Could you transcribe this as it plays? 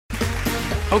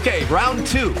Okay, round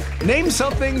two. Name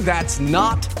something that's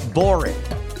not boring.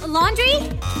 A laundry?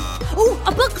 Ooh, a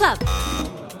book club.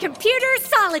 Computer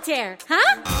solitaire,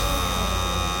 huh?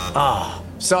 Ah,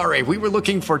 sorry, we were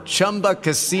looking for Chumba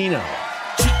Casino.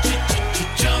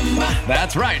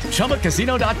 That's right,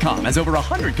 ChumbaCasino.com has over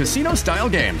 100 casino-style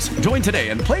games. Join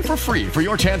today and play for free for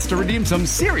your chance to redeem some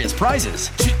serious prizes.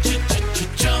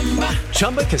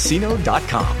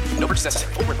 ChumbaCasino.com. No purchase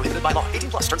necessary. Void where prohibited by law.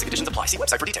 18 plus. Terms and conditions apply. See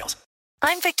website for details.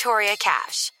 I'm Victoria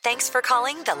Cash. Thanks for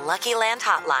calling the Lucky Land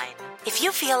Hotline. If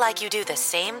you feel like you do the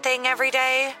same thing every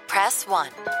day, press 1.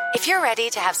 If you're ready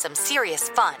to have some serious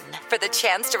fun for the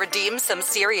chance to redeem some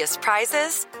serious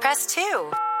prizes, press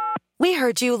 2. We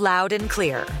heard you loud and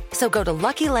clear. So go to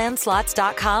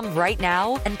LuckyLandSlots.com right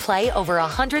now and play over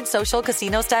 100 social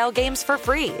casino-style games for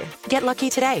free. Get lucky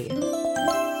today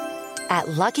at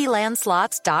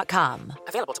LuckyLandSlots.com.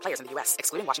 Available to players in the U.S.,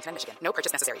 excluding Washington and Michigan. No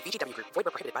purchase necessary. VGW Group. Void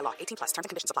where prohibited by law. 18 plus. Terms and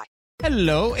conditions apply.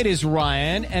 Hello, it is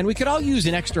Ryan, and we could all use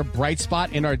an extra bright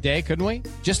spot in our day, couldn't we?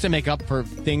 Just to make up for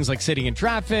things like sitting in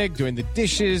traffic, doing the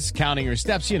dishes, counting your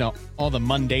steps, you know, all the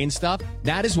mundane stuff.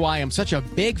 That is why I'm such a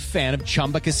big fan of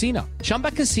Chumba Casino.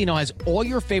 Chumba Casino has all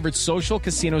your favorite social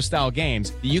casino-style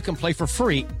games that you can play for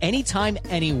free anytime,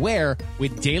 anywhere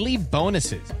with daily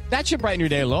bonuses. That should brighten your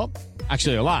day a little.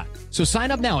 Actually, a lot. So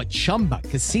sign up now at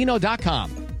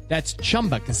ChumbaCasino.com. That's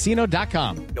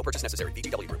ChumbaCasino.com. No purchase necessary.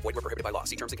 VGW Group. Void where prohibited by law.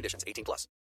 See terms and conditions. 18 plus.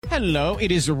 Hello,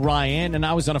 it is Ryan, and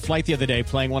I was on a flight the other day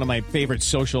playing one of my favorite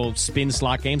social spin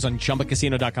slot games on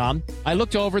ChumbaCasino.com. I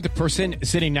looked over at the person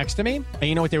sitting next to me, and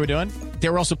you know what they were doing? They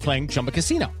were also playing Chumba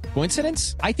Casino.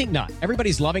 Coincidence? I think not.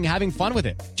 Everybody's loving having fun with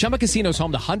it. Chumba Casino is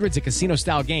home to hundreds of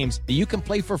casino-style games that you can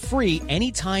play for free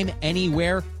anytime,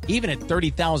 anywhere, even at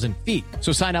 30,000 feet.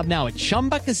 So sign up now at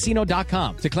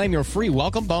ChumbaCasino.com to claim your free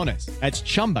welcome bonus. That's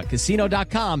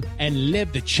ChumbaCasino.com and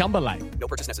live the Chumba life. No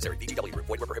purchase necessary. VGW Group.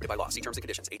 Void where prohibited by law. See terms and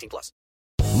conditions. 18 plus.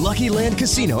 Lucky Land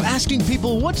Casino, asking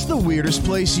people, what's the weirdest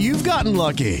place you've gotten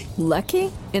lucky?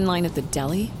 Lucky? In line at the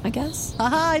deli, I guess?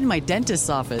 Aha, in my dentist's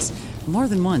office. More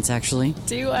than once, actually.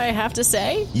 Do I have to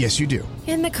say? Yes, you do.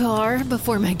 In the car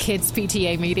before my kids'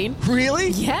 PTA meeting. Really?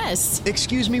 Yes.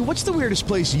 Excuse me, what's the weirdest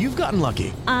place you've gotten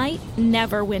lucky? I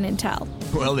never win and tell.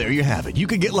 Well, there you have it. You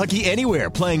can get lucky anywhere,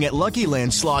 playing at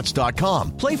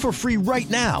LuckyLandSlots.com. Play for free right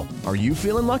now. Are you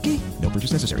feeling lucky? No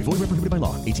purchase necessary. Void where prohibited by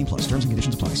law. 18 plus. Terms and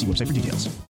conditions apply. See website for details.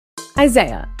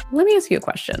 Isaiah, let me ask you a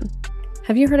question.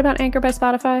 Have you heard about Anchor by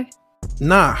Spotify?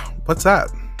 Nah, what's that?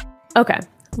 Okay,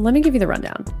 let me give you the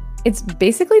rundown. It's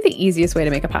basically the easiest way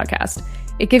to make a podcast.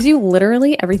 It gives you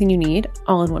literally everything you need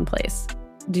all in one place.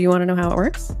 Do you want to know how it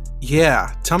works?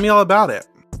 Yeah, tell me all about it.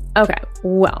 Okay,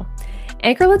 well,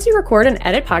 Anchor lets you record and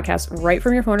edit podcasts right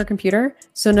from your phone or computer,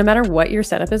 so no matter what your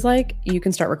setup is like, you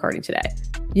can start recording today.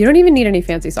 You don't even need any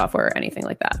fancy software or anything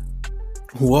like that.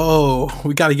 Whoa,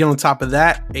 we got to get on top of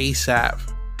that ASAP.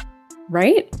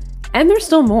 Right? And there's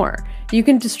still more. You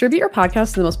can distribute your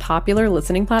podcast to the most popular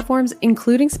listening platforms,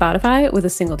 including Spotify, with a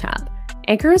single tap.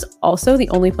 Anchor is also the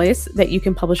only place that you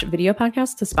can publish video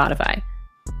podcasts to Spotify.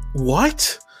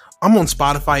 What? I'm on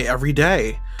Spotify every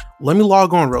day. Let me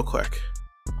log on real quick.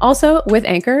 Also, with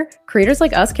Anchor, creators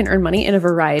like us can earn money in a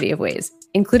variety of ways,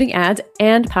 including ads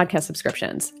and podcast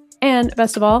subscriptions. And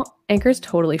best of all, Anchor is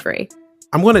totally free.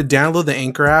 I'm going to download the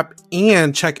Anchor app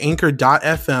and check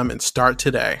anchor.fm and start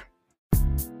today.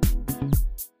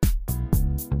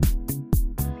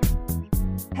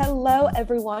 Hello,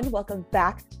 everyone. Welcome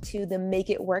back to the Make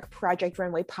It Work Project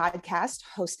Runway podcast,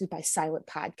 hosted by Silent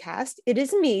Podcast. It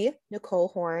is me, Nicole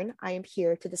Horn. I am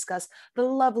here to discuss the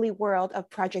lovely world of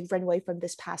Project Runway from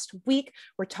this past week.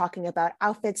 We're talking about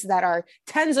outfits that are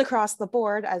tens across the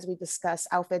board as we discuss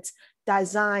outfits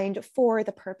designed for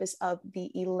the purpose of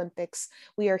the Olympics.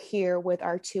 We are here with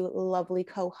our two lovely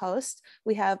co-hosts.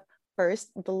 We have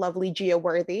first the lovely Gia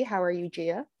Worthy. How are you,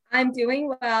 Gia? I'm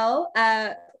doing well.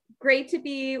 Great to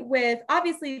be with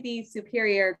obviously the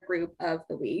superior group of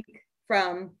the week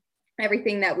from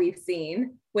everything that we've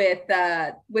seen with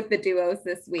the duos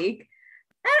this week.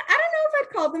 I don't know if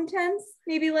I'd call them 10s,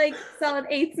 maybe like solid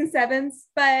 8s and 7s,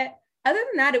 but other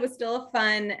than that, it was still a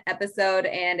fun episode,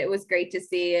 and it was great to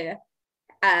see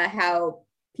how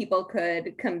people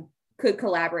could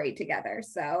collaborate together.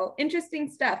 So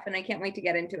interesting stuff, and I can't wait to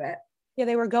get into it. Yeah,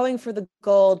 they were going for the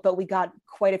gold, but we got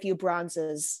quite a few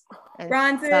bronzes.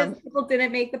 People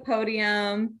didn't make the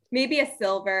podium. Maybe a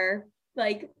silver,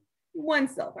 like one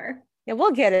silver. Yeah,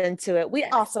 we'll get into it. We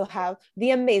also have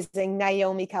the amazing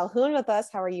Naomi Calhoun with us.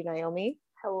 How are you, Naomi?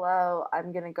 Hello.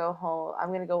 I'm going to go home. I'm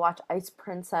going to go watch Ice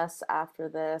Princess after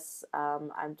this.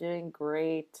 I'm doing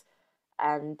great.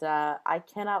 And I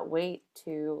cannot wait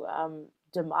to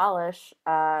demolish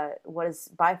what is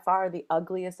by far the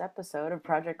ugliest episode of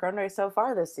Project Runway so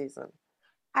far this season.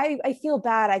 I feel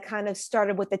bad. I kind of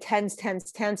started with the tens.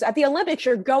 At the Olympics,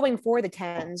 you're going for the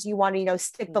tens. You want to,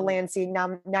 stick the landing,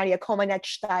 Nadia Comaneci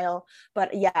style.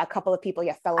 But yeah, a couple of people,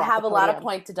 fell off. I have a lot of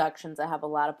point deductions.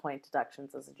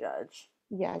 as a judge.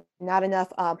 Yeah, not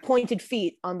enough pointed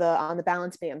feet on the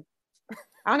balance beam.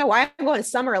 I don't know why I'm going to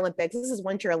Summer Olympics. This is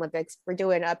Winter Olympics. We're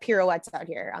doing pirouettes out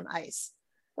here on the ice.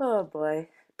 Oh boy,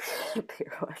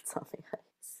 pirouettes on the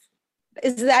ice.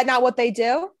 Is that not what they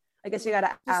do? I guess you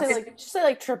gotta ask. Just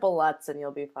say triple Lutz and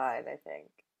you'll be fine, I think.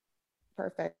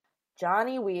 Perfect.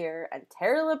 Johnny Weir and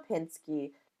Tara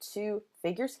Lipinski, two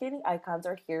figure skating icons,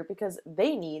 are here because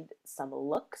they need some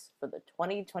looks for the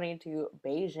 2022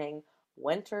 Beijing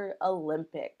Winter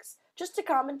Olympics. Just to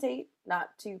commentate, not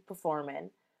to perform in.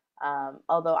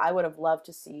 Although I would have loved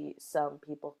to see some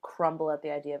people crumble at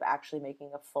the idea of actually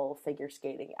making a full figure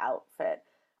skating outfit.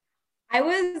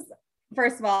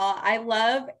 First of all, I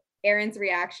love Erin's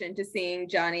reaction to seeing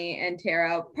Johnny and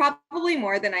Tara, probably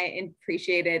more than I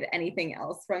appreciated anything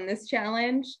else from this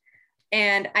challenge.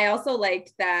 And I also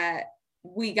liked that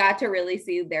we got to really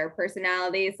see their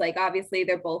personalities. Like, obviously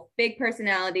they're both big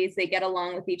personalities. They get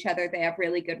along with each other. They have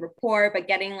really good rapport, but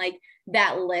getting like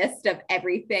that list of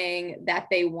everything that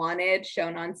they wanted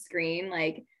shown on screen,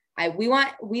 like we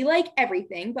like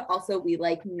everything, but also we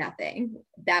like nothing.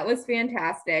 That was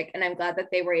fantastic. And I'm glad that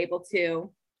they were able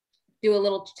to do a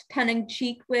little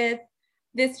tongue-in-cheek with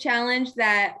this challenge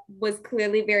that was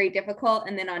clearly very difficult.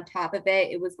 And then on top of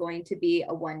it, it was going to be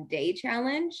a one-day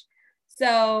challenge.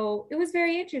 So it was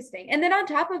very interesting. And then on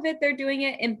top of it, they're doing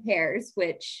it in pairs,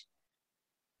 which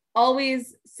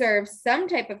always serves some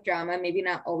type of drama, maybe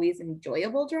not always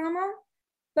enjoyable drama.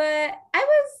 But I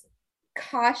was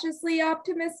cautiously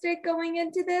optimistic going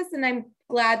into this, and I'm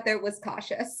glad there was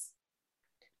cautious.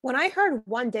 When I heard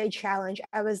one day challenge,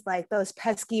 I was like, those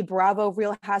pesky Bravo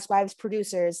Real Housewives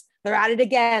producers, they're at it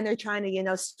again. They're trying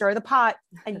to, stir the pot.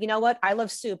 And you know what? I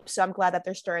love soup, so I'm glad that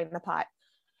they're stirring the pot.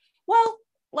 Well,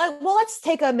 let's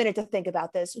take a minute to think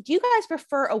about this. Do you guys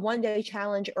prefer a one-day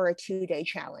challenge or a two-day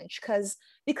challenge? Because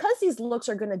these looks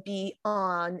are going to be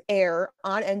on air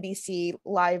on NBC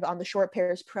live on the Short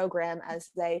Pairs program, as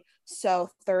they so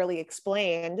thoroughly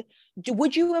explained,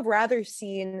 would you have rather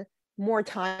seen more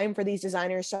time for these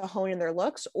designers to hone in their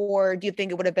looks, or do you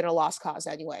think it would have been a lost cause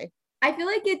anyway? I feel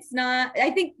like it's not.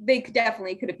 I think they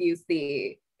definitely could have used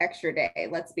the extra day.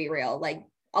 Let's be real. Like,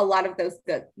 a lot of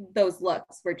those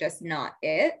looks were just not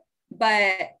it.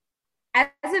 But as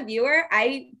a viewer,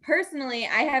 I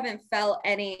haven't felt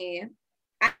any.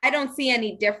 I don't see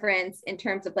any difference in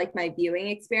terms of like my viewing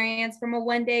experience from a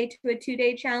 1 day to a 2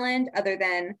 day challenge, other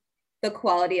than the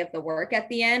quality of the work at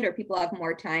the end, or people have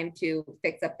more time to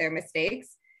fix up their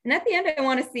mistakes. And at the end, I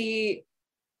want to see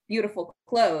beautiful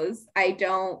clothes. I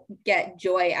don't get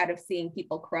joy out of seeing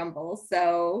people crumble.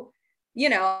 So,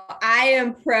 I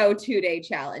am pro 2 day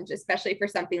challenge, especially for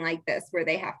something like this where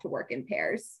they have to work in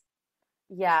pairs.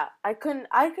 Yeah, I couldn't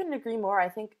agree more. I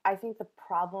think the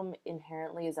problem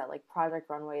inherently is that like Project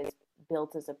Runway is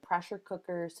built as a pressure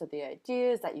cooker. So the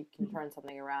idea is that you can turn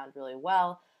something around really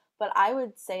well. But I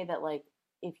would say that, like,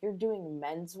 if you're doing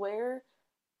menswear,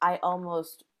 I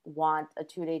almost want a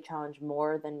 2 day challenge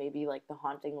more than maybe like the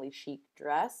hauntingly chic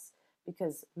dress,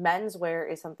 because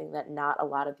menswear is something that not a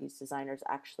lot of these designers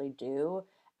actually do.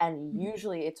 And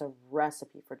usually it's a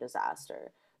recipe for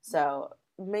disaster. So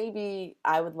maybe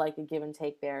I would like a give and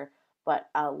take there. But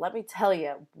let me tell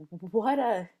you, what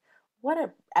a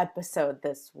episode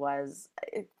this was.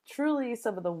 Truly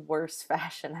some of the worst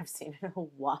fashion I've seen in a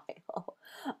while.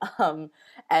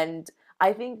 And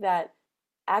I think that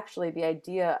actually the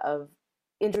idea of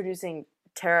introducing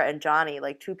Tara and Johnny,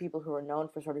 like two people who are known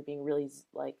for sort of being really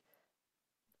like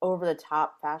over the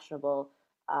top fashionable,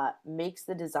 makes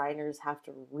the designers have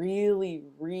to really,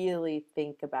 really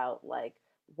think about like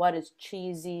what is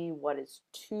cheesy, what is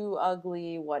too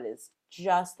ugly, what is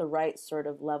just the right sort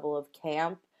of level of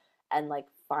camp, and like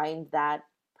find that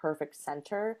perfect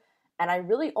center. And I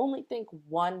really only think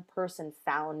one person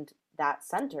found that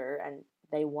center and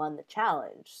they won the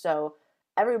challenge. So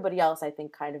everybody else, I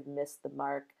think, kind of missed the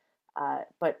mark.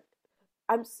 But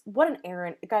what an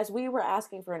Erin, guys, we were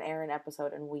asking for an Erin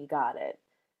episode and we got it.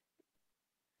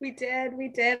 We did.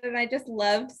 And I just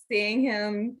loved seeing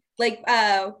him like,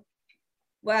 at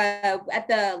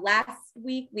the last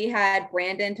week, we had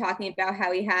Brandon talking about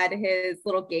how he had his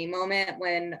little gay moment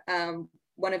when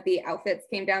one of the outfits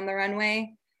came down the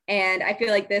runway. And I feel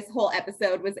like this whole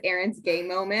episode was Erin's gay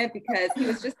moment, because he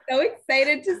was just so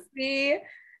excited to see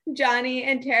Johnny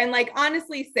and Tara. And like,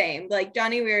 honestly, same. Like,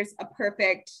 Johnny wears a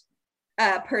perfect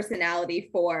personality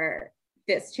for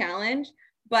this challenge.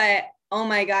 But oh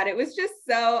my God, it was just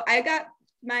so, I got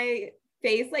my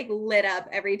face like lit up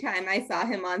every time I saw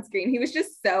him on screen. He was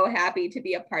just so happy to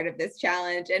be a part of this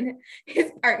challenge. And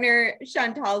his partner,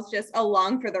 Chantal's just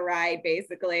along for the ride,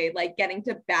 basically, like getting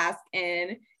to bask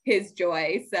in his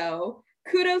joy. So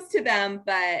kudos to them.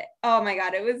 But oh my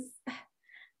God, it was,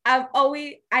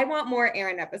 I want more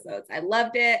Aaron episodes. I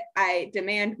loved it. I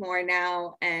demand more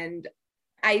now. And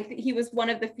he was one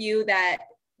of the few that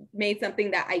made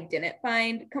something that I didn't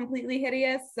find completely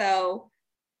hideous. So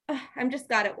I'm just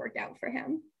glad it worked out for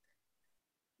him.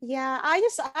 Yeah, I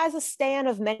just, as a stan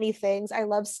of many things, I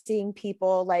love seeing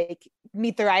people like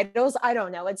meet their idols. I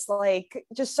don't know. It's like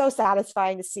just so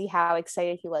satisfying to see how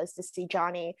excited he was to see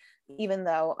Johnny, even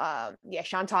though,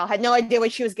 Chantal had no idea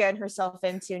what she was getting herself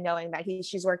into, knowing that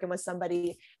she's working with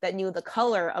somebody that knew the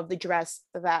color of the dress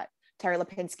that Tara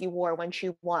Lipinski wore when she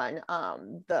won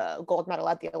the gold medal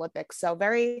at the Olympics. So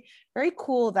very, very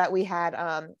cool that we had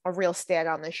a real stan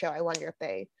on the show. I wonder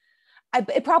if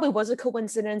it probably was a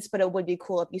coincidence, but it would be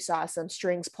cool if you saw some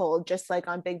strings pulled, just like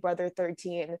on Big Brother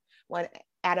 13 when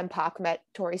Adam Pock met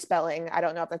Tori Spelling. I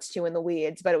don't know if that's too in the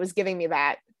weeds, but it was giving me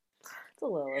that. It's a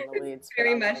little in the weeds.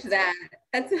 Very much that.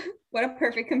 That's what a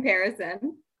perfect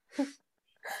comparison.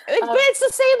 It's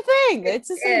the same thing. It's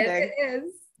the same thing. It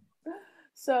is.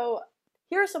 So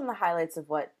here are some of the highlights of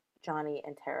what Johnny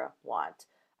and Tara want.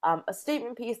 A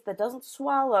statement piece that doesn't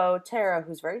swallow Tara,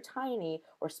 who's very tiny,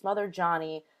 or smother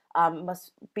Johnny.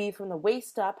 Must be from the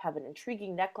waist up, have an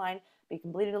intriguing neckline, be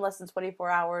completed in less than 24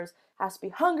 hours, has to be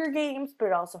Hunger Games, but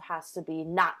it also has to be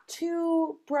not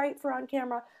too bright for on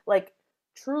camera. Like,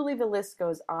 truly the list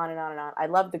goes on and on and on. I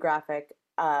love the graphic.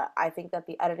 I think that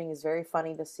the editing is very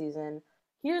funny this season.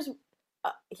 Here's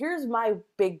my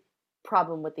big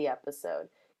problem with the episode,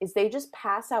 is they just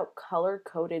pass out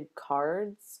color-coded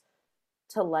cards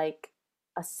to, like,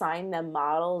 assign them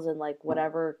models, and like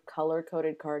whatever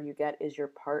color-coded card you get is your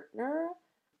partner.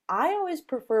 I always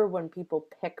prefer when people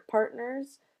pick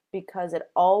partners, because it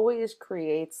always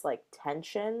creates like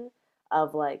tension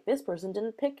of like, this person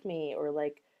didn't pick me, or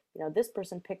like, this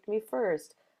person picked me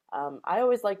first. I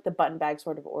always like the button bag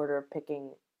sort of order of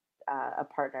picking a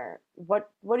partner. What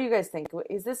do you guys think?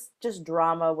 Is this just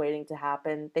drama waiting to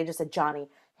happen? They just said, Johnny,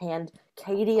 hand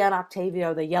Katie and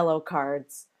Octavio the yellow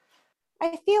cards.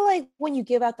 I feel like when you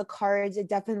give out the cards, it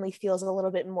definitely feels a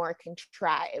little bit more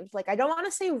contrived. Like, I don't want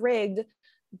to say rigged,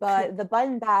 but the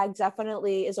button bag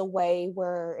definitely is a way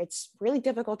where it's really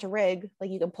difficult to rig.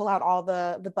 Like, you can pull out all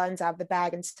the buttons out of the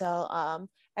bag until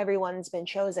everyone's been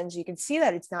chosen. So you can see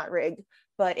that it's not rigged.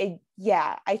 But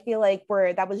I feel like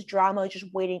that was drama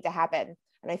just waiting to happen.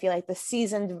 And I feel like the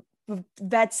seasoned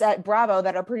vets at Bravo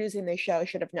that are producing this show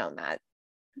should have known that.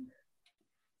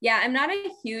 Yeah, I'm not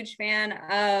a huge fan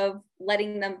of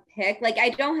letting them pick. Like,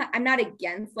 I'm not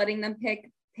against letting them pick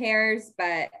pairs,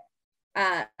 but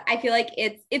I feel like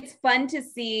it's fun to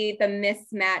see the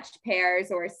mismatched pairs,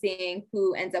 or seeing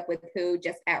who ends up with who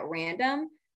just at random.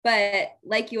 But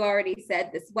like you already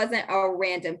said, this wasn't a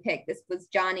random pick. This was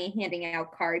Johnny handing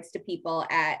out cards to people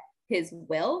at his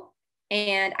will.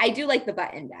 And I do like the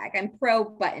button bag. I'm pro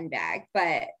button bag,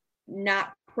 but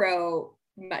not pro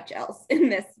much else in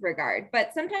this regard.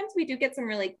 But sometimes we do get some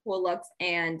really cool looks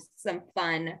and some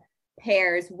fun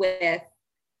pairs with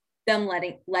them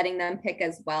letting them pick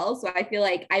as well. So I feel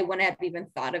like I wouldn't have even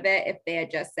thought of it if they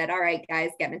had just said, all right, guys,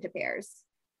 get into pairs.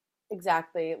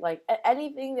 Exactly. Like,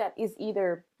 anything that is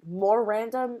either more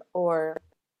random or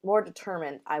more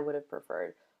determined, I would have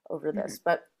preferred over this. Mm-hmm.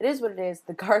 But it is what it is.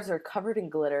 The cards are covered in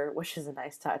glitter, which is a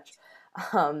nice touch.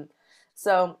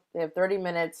 So they have 30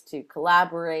 minutes to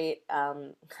collaborate,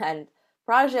 and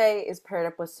Prajay is paired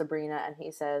up with Sabrina, and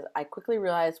he says, I quickly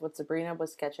realized what Sabrina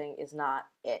was sketching is not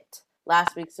it.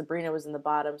 Last week, Sabrina was in the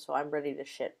bottom, so I'm ready to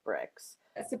shit bricks.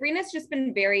 Sabrina's just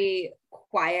been very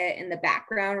quiet in the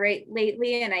background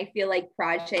lately, and I feel like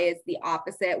Prajay is the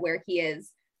opposite, where he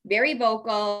is very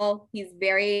vocal, he's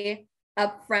very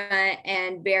upfront,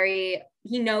 and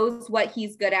he knows what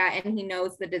he's good at, and he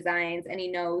knows the designs, and he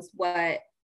knows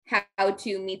how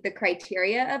to meet the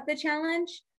criteria of the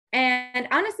challenge. And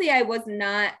honestly, I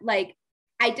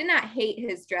did not hate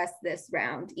his dress this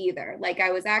round either. Like,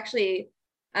 I was actually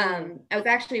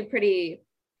pretty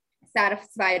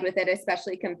satisfied with it,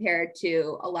 especially compared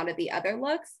to a lot of the other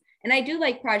looks. And I do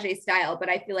like Prajay's style, but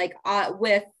I feel like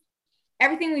with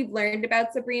everything we've learned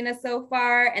about Sabrina so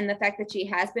far, and the fact that she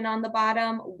has been on the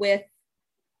bottom, with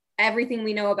everything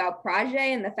we know about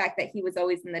Prajay and the fact that he was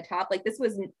always in the top, like, this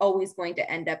was always going to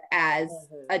end up as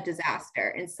a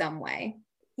disaster in some way.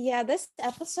 Yeah, this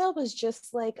episode was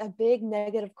just like a big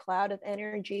negative cloud of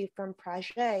energy from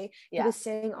Prajay. He was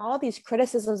saying all these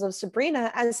criticisms of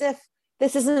Sabrina as if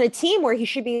this isn't a team where he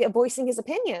should be voicing his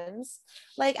opinions.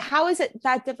 Like, how is it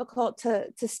that difficult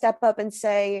to step up and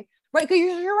say, right, 'cause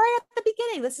you're right at the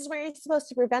beginning. This is where you're supposed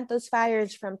to prevent those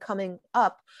fires from coming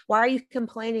up. Why are you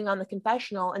complaining on the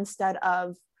confessional instead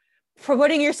of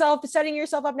setting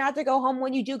yourself up not to go home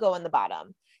when you do go in the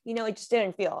bottom? It just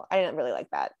I didn't really like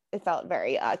that. It felt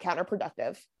very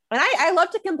counterproductive. And I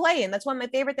love to complain. That's one of my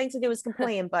favorite things to do is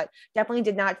complain, but definitely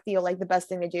did not feel like the best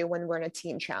thing to do when we're in a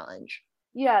team challenge.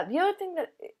 Yeah, the other thing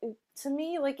that, to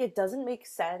me, like, it doesn't make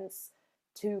sense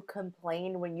to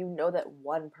complain when you know that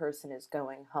one person is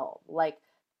going home. Like,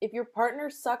 if your partner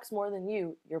sucks more than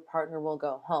you, your partner will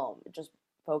go home. Just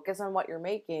focus on what you're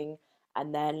making,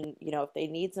 and then, if they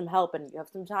need some help and you have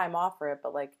some time, offer it,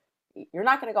 but, like, you're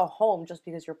not going to go home just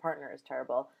because your partner is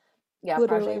terrible. Yeah,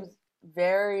 Prajay was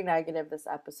very negative this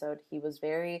episode. He was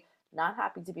very not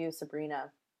happy to be with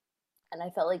Sabrina, and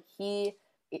I felt like he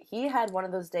had one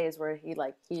of those days where he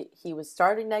was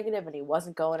starting negative and he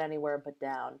wasn't going anywhere but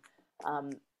down.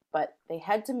 But they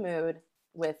head to Mood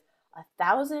with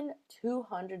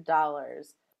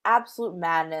 $1,200. Absolute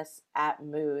madness at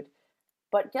Mood.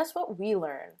 But guess what we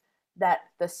learned? That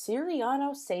the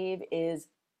Siriano save is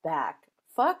back.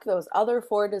 Fuck those other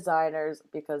 4 designers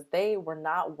because they were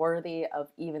not worthy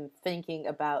of even thinking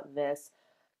about this.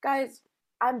 Guys,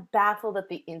 I'm baffled at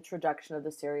the introduction of the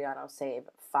Siriano save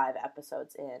 5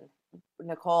 episodes in.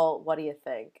 Nicole, what do you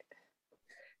think?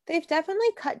 They've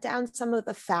definitely cut down some of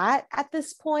the fat at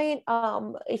this point.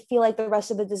 I feel like the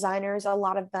rest of the designers, a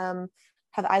lot of them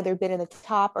have either been in the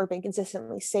top or been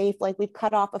consistently safe. Like, we've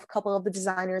cut off a couple of the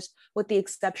designers with the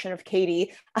exception of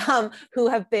Katie, who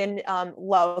have been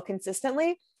low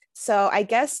consistently. So I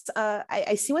guess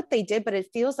I see what they did, but it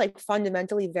feels like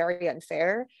fundamentally very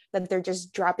unfair that they're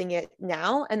just dropping it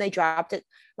now. And they dropped it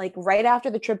like right after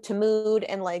the trip to Mood,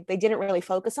 and like they didn't really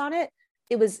focus on it.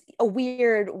 It was a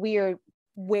weird way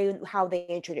how they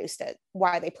introduced it.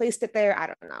 Why they placed it there, I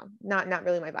don't know. Not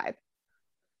really my vibe.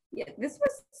 Yeah, this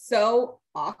was so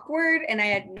awkward, and I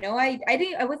had no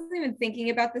idea. I wasn't even thinking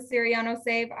about the Siriano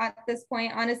save at this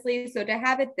point, honestly. So to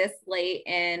have it this late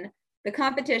in the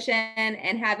competition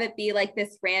and have it be like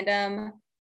this random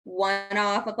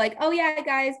one-off of like, oh yeah,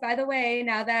 guys, by the way,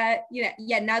 now that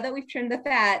now that we've trimmed the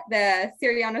fat, the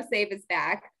Siriano save is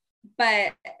back.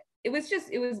 But it was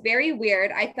very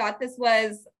weird. I thought this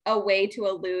was a way to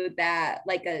allude that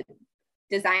like a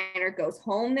designer goes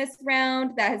home this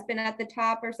round that has been at the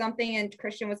top or something, and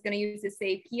Christian was going to use his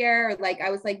save here. Or like,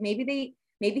 I was like, maybe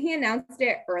he announced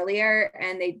it earlier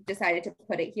and they decided to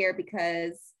put it here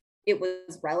because it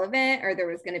was relevant, or there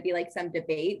was going to be like some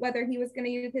debate whether he was going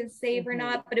to use his save or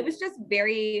not. But it was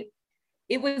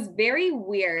very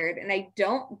weird, and I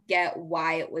don't get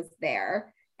why it was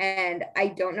there. And I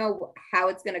don't know how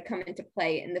it's going to come into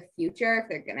play in the future, if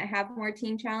they're going to have more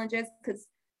team challenges, because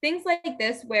things like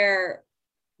this where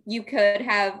you could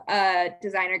have a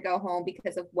designer go home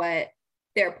because of what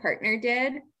their partner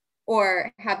did,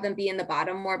 or have them be in the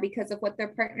bottom more because of what their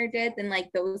partner did, then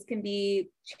like those can be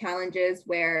challenges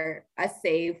where a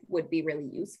save would be really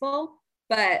useful.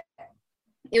 But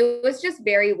it was just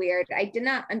very weird. I did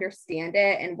not understand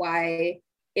it and why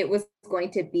it was going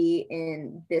to be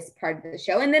in this part of the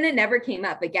show. And then it never came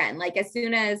up again. Like, as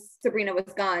soon as Sabrina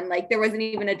was gone, like there wasn't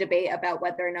even a debate about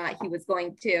whether or not he was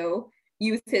going to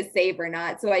use his save or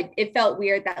not. So it felt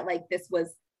weird that like this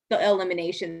was the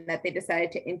elimination that they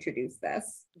decided to introduce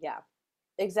this. Yeah,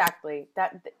 exactly.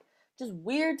 That just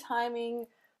weird timing,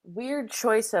 weird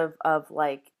choice of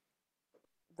like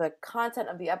the content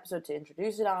of the episode to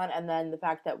introduce it on, and then the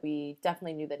fact that we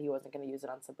definitely knew that he wasn't going to use it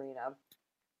on Sabrina.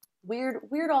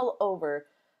 Weird all over.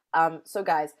 So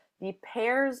guys, the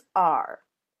pairs are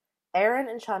Aaron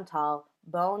and Chantal,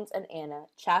 Bones and Anna,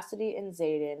 Chastity and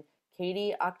Zayden,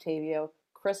 Katie, Octavio,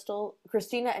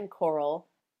 Christina and Coral.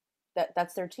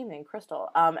 That's their team name, Crystal.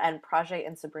 And Prajay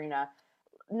and Sabrina.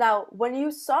 Now, when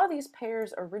you saw these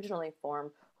pairs originally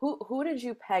form, who did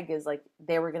you peg as like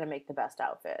they were going to make the best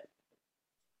outfit?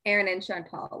 Aaron and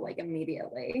Chantal, like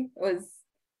immediately.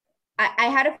 I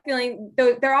had a feeling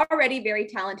they're already very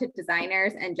talented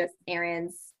designers, and just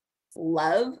Aaron's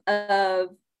love of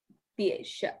the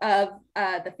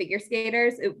figure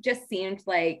skaters, it just seemed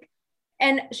like,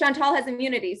 and Chantal has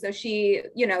immunity, so she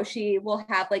will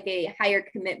have like a higher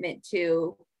commitment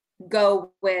to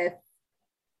go with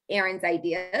Aaron's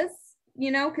ideas,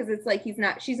 because it's like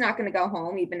she's not going to go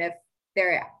home even if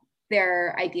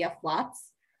their idea flops.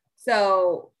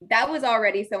 So that was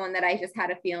already someone that I just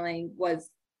had a feeling was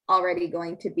already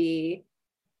going to be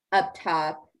up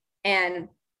top. And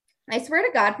I swear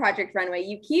to God, Project Runway,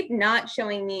 you keep not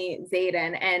showing me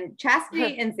Zayden, and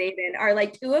Chastity and Zayden are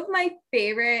like two of my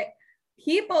favorite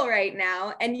people right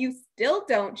now, and you still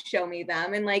don't show me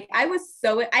them. And like, I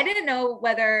didn't know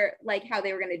whether like how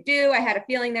they were going to do. I had a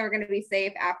feeling they were going to be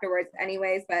safe afterwards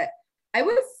anyways, but I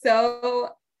was so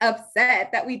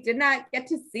upset that we did not get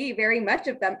to see very much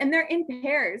of them. And they're in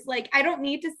pairs. Like, I don't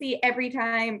need to see every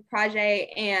time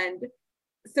Project and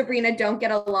Sabrina don't get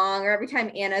along, or every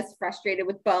time Anna's frustrated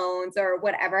with Bones, or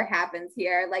whatever happens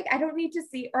here. Like, I don't need to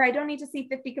see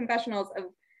 50 confessionals of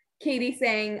Katie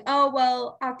saying, oh,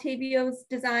 well, Octavio's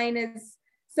design is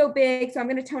so big, so I'm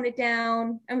going to tone it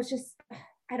down. I was just,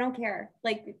 I don't care.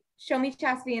 Like, show me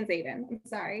Chastity and Zayden. I'm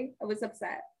sorry. I was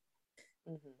upset.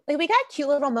 Like, we got cute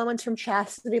little moments from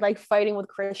Chastity, like fighting with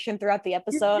Christian throughout the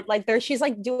episode. Like, she's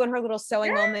like doing her little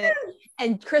sewing moment,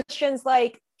 and Christian's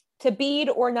like, to bead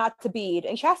or not to bead,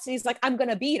 and Chastity's like, I'm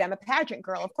gonna bead, I'm a pageant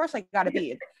girl, of course I gotta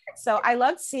bead. So I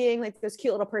loved seeing like those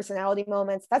cute little personality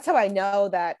moments. That's how I know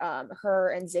that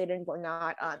her and Zayden were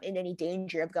not in any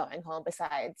danger of going home,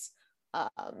 besides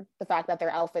the fact that their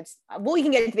outfits, well, we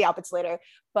can get into the outfits later,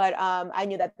 but I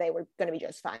knew that they were going to be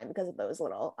just fine because of those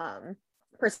little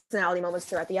personality moments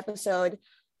throughout the episode.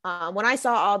 When I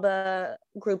saw all the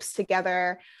groups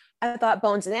together, I thought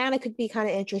Bones and Anna could be kind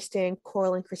of interesting.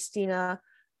 Coral and Christina,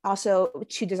 also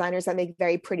two designers that make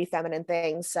very pretty feminine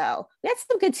things. So we had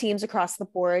some good teams across the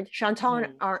board. Chantal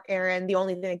and Erin, the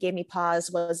only thing that gave me pause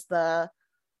was the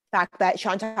fact that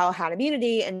Chantal had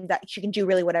immunity and that she can do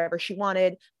really whatever she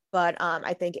wanted. But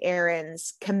I think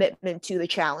Erin's commitment to the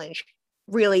challenge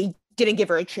really didn't give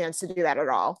her a chance to do that at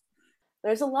all.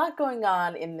 There's a lot going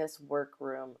on in this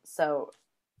workroom. So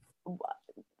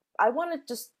I want to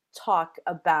just talk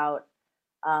about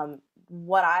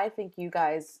what I think you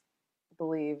guys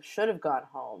believe should have gone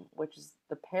home, which is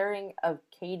the pairing of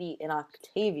Katie and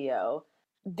Octavio.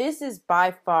 This is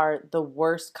by far the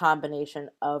worst combination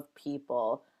of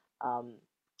people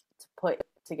to put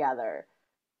together.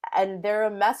 And they're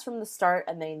a mess from the start,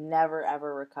 and they never,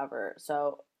 ever recover.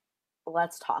 So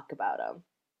let's talk about them.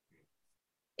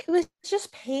 It was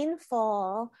just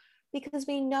painful because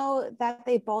we know that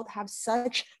they both have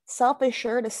such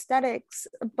self-assured aesthetics,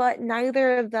 but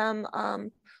neither of them,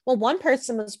 well, one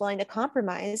person was willing to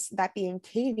compromise, that being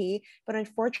Katie, but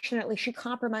unfortunately she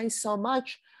compromised so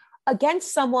much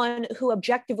against someone who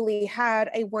objectively had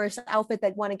a worse outfit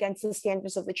that went against the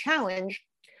standards of the challenge.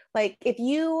 Like, if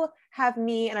you have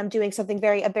me and I'm doing something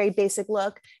a very basic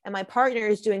look, and my partner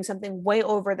is doing something way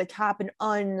over the top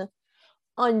and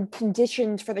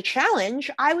unconditioned for the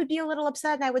challenge, I would be a little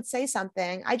upset and I would say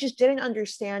something. I just didn't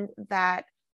understand that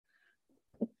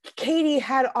Katie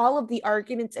had all of the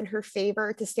arguments in her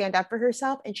favor to stand up for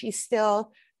herself, and she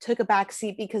still took a back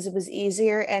seat because it was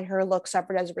easier, and her look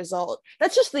suffered as a result.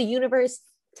 That's just the universe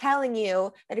telling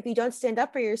you that if you don't stand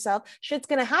up for yourself, shit's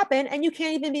gonna happen, and you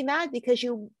can't even be mad because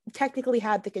you technically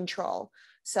had the control.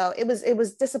 So it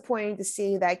was disappointing to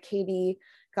see that Katie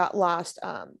got lost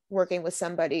working with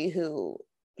somebody who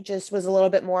just was a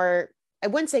little bit more, I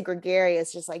wouldn't say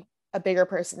gregarious, just like a bigger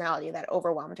personality that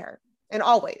overwhelmed her. And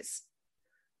always.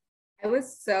 I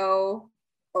was so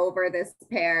over this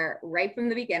pair right from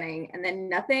the beginning, and then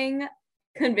nothing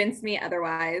convinced me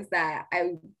otherwise that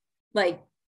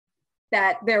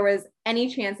that there was any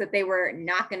chance that they were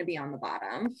not going to be on the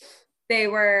bottom. They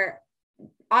were,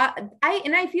 I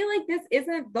feel like this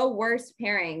isn't the worst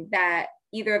pairing that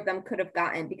either of them could have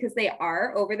gotten, because they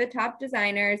are over the top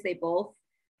designers. They both,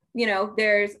 you know,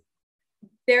 there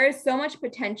is so much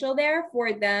potential there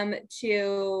for them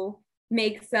to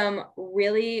make some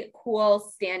really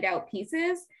cool standout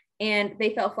pieces, and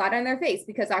they fell flat on their face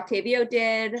because Octavio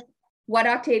did what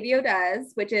Octavio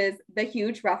does, which is the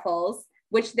huge ruffles,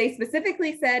 which they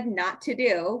specifically said not to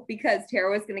do because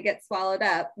Tara was going to get swallowed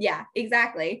up. Yeah,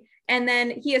 exactly. And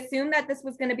then he assumed that this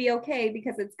was going to be okay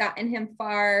because it's gotten him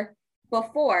far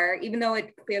before, even though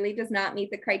it clearly does not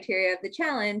meet the criteria of the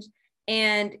challenge.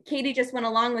 And Katie just went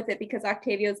along with it because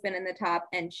Octavio's been in the top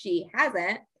and she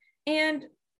hasn't. And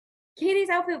Katie's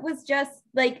outfit was just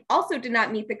like, also did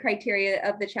not meet the criteria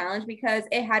of the challenge because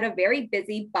it had a very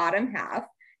busy bottom half,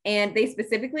 and they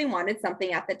specifically wanted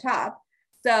something at the top.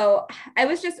 So I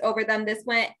was just over them. This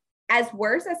went as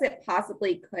worse as it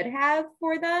possibly could have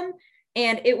for them.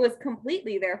 And it was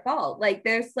completely their fault. Like,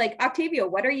 there's like, Octavio,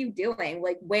 what are you doing?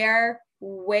 Like, where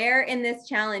in this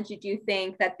challenge did you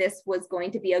think that this was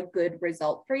going to be a good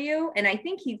result for you? And I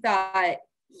think he thought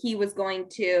he was going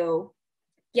to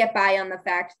get by on the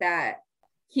fact that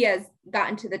he has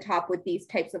gotten to the top with these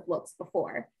types of looks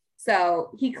before.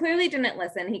 So he clearly didn't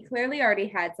listen. He clearly already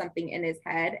had something in his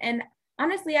head. And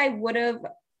honestly, I would have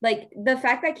like the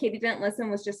fact that Katie didn't listen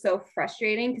was just so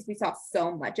frustrating because we saw so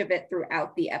much of it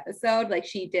throughout the episode. Like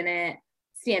she didn't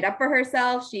stand up for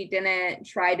herself. She didn't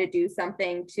try to do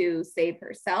something to save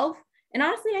herself. And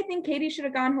honestly, I think Katie should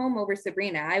have gone home over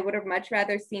Sabrina. I would have much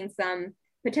rather seen some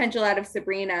potential out of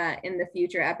Sabrina in the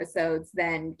future episodes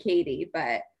than Katie.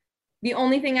 But the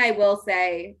only thing I will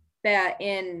say that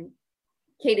in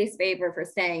Katie's favor for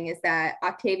staying is that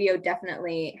Octavio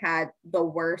definitely had the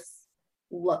worst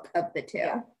look of the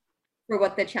two for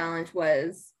what the challenge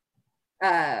was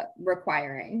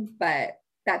requiring, but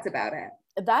that's about it.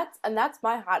 That's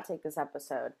my hot take this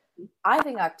episode. I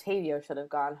think Octavio should have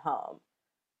gone home,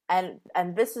 and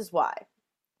this is why,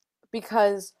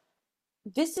 because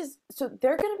so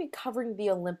they're going to be covering the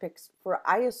Olympics for,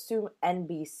 I assume,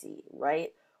 NBC,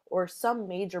 right, or some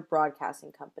major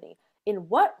broadcasting company. In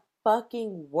what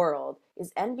fucking world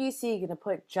is NBC going to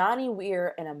put Johnny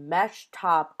Weir in a mesh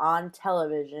top on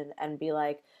television and be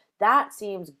like, that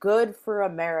seems good for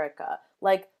America?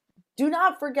 Like, do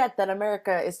not forget that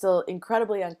America is still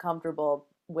incredibly uncomfortable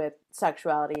with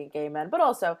sexuality and gay men, but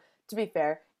also, to be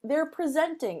fair, they're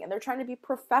presenting and they're trying to be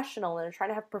professional and they're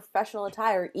trying to have professional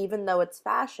attire even though it's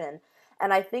fashion.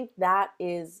 And I think that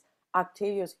is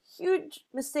Octavio's huge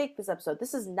mistake this episode.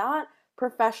 This is not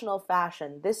professional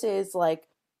fashion. This is like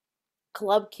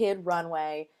Club Kid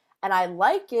Runway, and I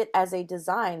like it as a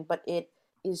design, but it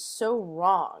is so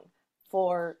wrong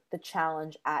for the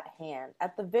challenge at hand.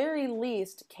 At the very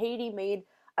least, Katie made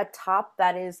a top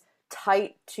that is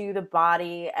tight to the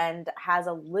body and has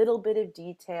a little bit of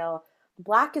detail.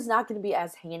 Black is not going to be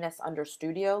as heinous under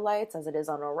studio lights as it is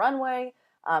on a runway,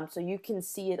 so you can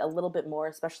see it a little bit more,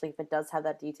 especially if it does have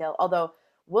that detail. Although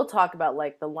we'll talk about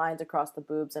like the lines across the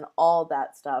boobs and all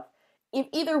that stuff. If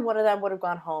either one of them would have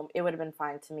gone home, it would have been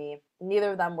fine to me.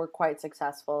 Neither of them were quite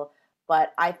successful,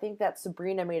 but I think that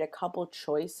Sabrina made a couple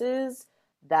choices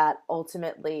that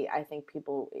ultimately I think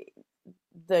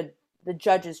the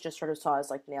judges just sort of saw as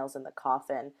like nails in the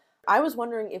coffin. I was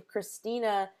wondering if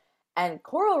Christina and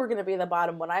Coral were going to be at the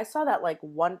bottom when I saw that like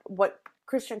what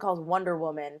Christian calls Wonder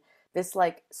Woman, this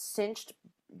like cinched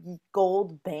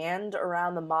gold band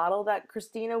around the model that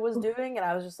Christina was doing, and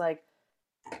I was just like,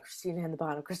 Christina in the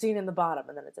bottom,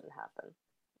 and then it didn't happen.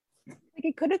 Like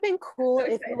it could have been cool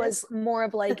if it was more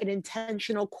of like an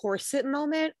intentional corset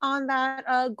moment on that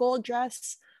gold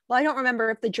dress. Well, I don't remember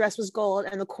if the dress was gold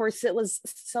and the corset was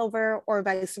silver or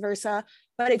vice versa,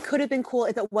 but it could have been cool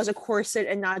if it was a corset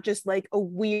and not just like a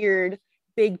weird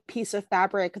big piece of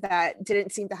fabric that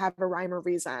didn't seem to have a rhyme or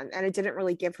reason, and it didn't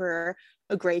really give her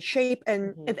a great shape.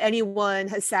 And if anyone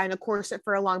has sat in a corset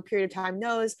for a long period of time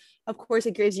knows, of course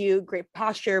it gives you great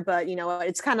posture, but you know,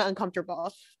 it's kind of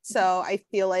uncomfortable. So I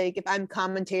feel like if I'm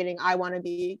commentating, I want to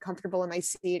be comfortable in my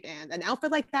seat, and an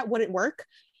outfit like that wouldn't work.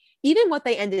 Even what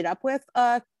they ended up with,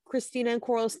 Christina and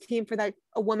Coral's team, for that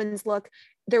a woman's look,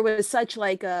 there was such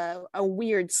like a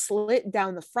weird slit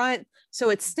down the front, so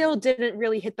it still didn't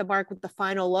really hit the mark with the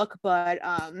final look, but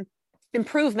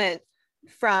improvement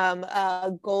from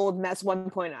gold mess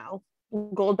 1.0,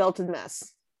 gold belted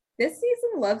mess. This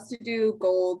season loves to do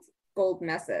gold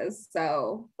messes,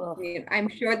 so I mean, I'm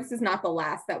sure this is not the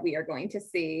last that we are going to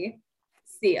see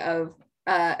of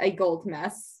a gold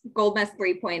mess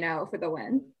 3.0 for the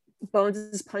win. Bones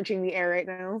is punching the air right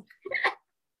now.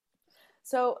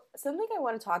 So something I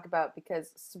want to talk about,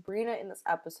 because Sabrina in this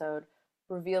episode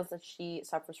reveals that she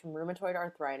suffers from rheumatoid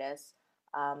arthritis,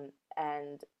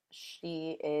 and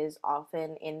she is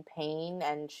often in pain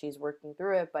and she's working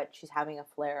through it, but she's having a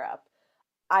flare-up.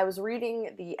 I was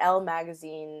reading the Elle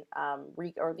magazine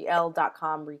or the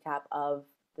Elle.com recap of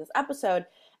this episode,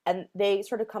 and they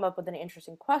sort of come up with an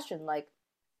interesting question, like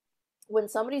when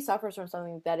somebody suffers from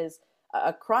something that is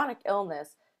a chronic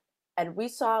illness, and we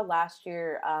saw last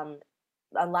year,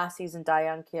 last season,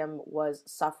 Diane Kim was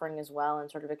suffering as well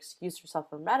and sort of excused herself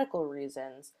for medical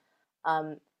reasons.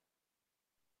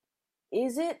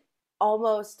 Is it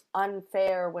almost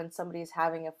unfair when somebody's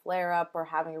having a flare-up or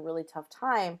having a really tough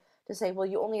time to say, well,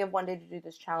 you only have one day to do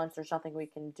this challenge, there's nothing we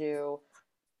can do,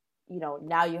 you know,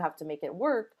 now you have to make it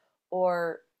work?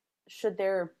 Or should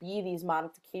there be these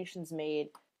modifications made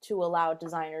to allow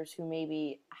designers who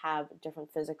maybe have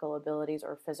different physical abilities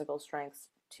or physical strengths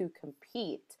to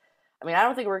compete? I mean, I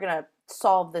don't think we're going to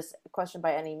solve this question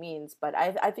by any means, but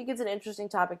I think it's an interesting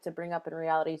topic to bring up in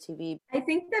reality TV. I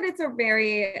think that it's a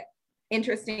very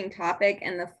interesting topic,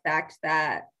 and the fact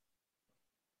that,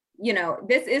 you know,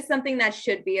 this is something that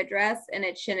should be addressed, and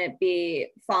it shouldn't be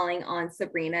falling on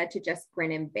Sabrina to just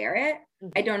grin and bear it.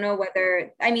 I don't know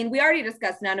whether, I mean, we already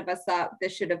discussed, none of us thought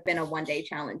this should have been a one-day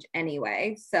challenge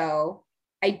anyway. So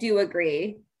I do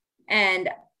agree. And,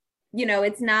 you know,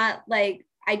 it's not like,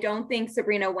 I don't think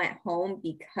Sabrina went home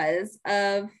because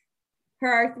of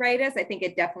her arthritis. I think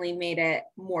it definitely made it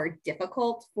more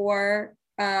difficult for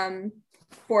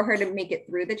her to make it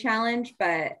through the challenge,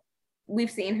 but we've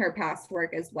seen her past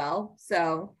work as well.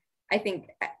 So I think,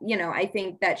 I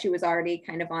think that she was already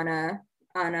kind of on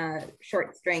a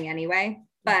short string anyway,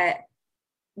 but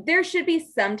there should be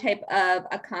some type of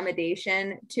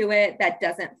accommodation to it that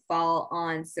doesn't fall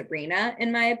on Sabrina,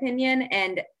 in my opinion.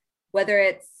 And whether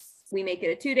it's we make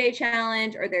it a 2-day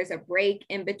challenge or there's a break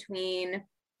in between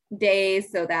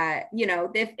days so that,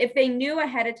 if they knew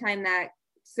ahead of time that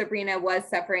Sabrina was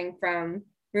suffering from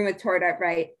rheumatoid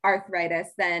arthritis,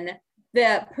 then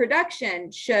the production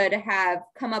should have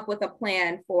come up with a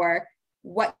plan for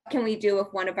what can we do if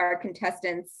one of our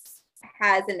contestants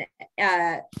has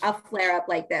a flare up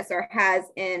like this, or has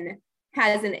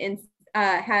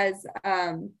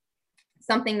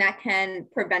something that can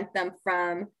prevent them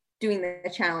from doing the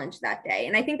challenge that day.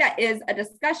 And I think that is a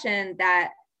discussion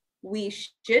that we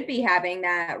should be having,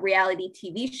 that reality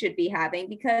TV should be having,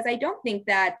 because I don't think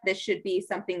that this should be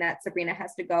something that Sabrina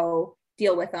has to go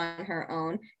deal with on her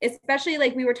own, especially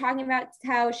like we were talking about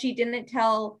how she didn't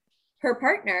tell her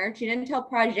partner, she didn't tell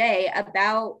Prajay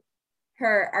about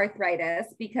her arthritis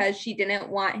because she didn't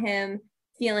want him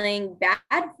feeling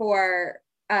bad for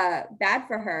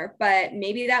her. But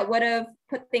maybe that would have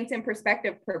put things in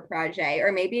perspective for Prajay,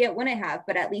 or maybe it wouldn't have,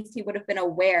 but at least he would have been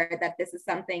aware that this is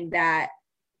something that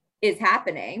is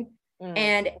happening.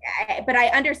 But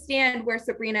I understand where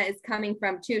Sabrina is coming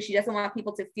from too. She doesn't want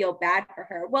people to feel bad for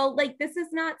her. Well, like, this is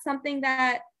not something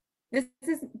that this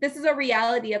is a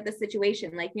reality of the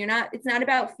situation. Like, it's not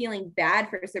about feeling bad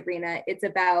for Sabrina. It's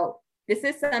about, this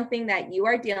is something that you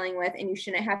are dealing with, and you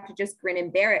shouldn't have to just grin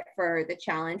and bear it for the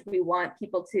challenge. We want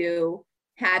people to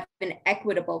have an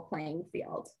equitable playing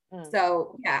field.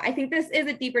 So yeah, I think this is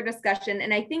a deeper discussion.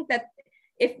 And I think that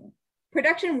if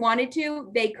production wanted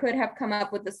to, they could have come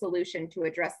up with a solution to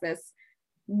address this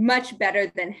much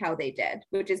better than how they did,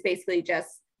 which is basically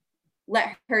just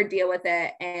let her deal with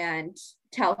it and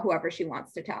tell whoever she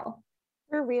wants to tell.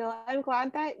 For real, I'm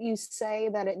glad that you say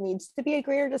that it needs to be a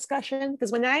greater discussion,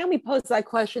 because when Naomi posed that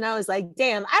question, I was like,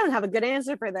 damn, I don't have a good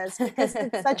answer for this, because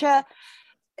it's such a,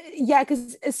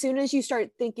 because as soon as you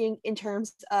start thinking in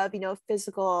terms of,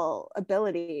 physical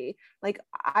ability, like,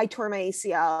 I tore my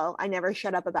ACL, I never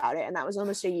shut up about it, and that was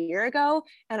almost a year ago,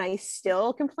 and I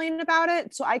still complain about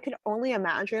it. So I could only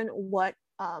imagine what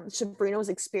Sabrina was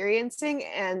experiencing,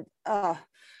 and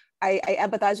I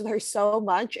empathize with her so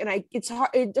much. And it's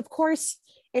hard, of course,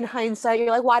 in hindsight, you're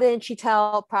like, why didn't she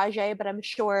tell Prajay? But I'm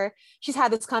sure she's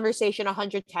had this conversation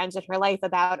 100 times in her life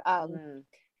about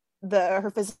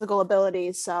her physical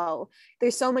abilities. So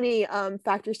there's so many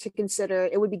factors to consider.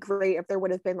 It would be great if there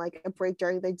would have been like a break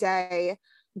during the day,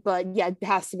 but yeah, it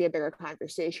has to be a bigger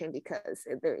conversation, because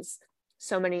there's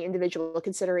so many individual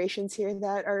considerations here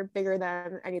that are bigger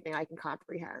than anything I can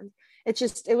comprehend.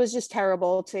 It was just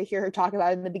terrible to hear her talk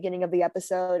about it in the beginning of the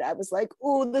episode. I was like,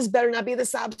 oh, this better not be the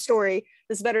sob story.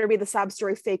 This better be the sob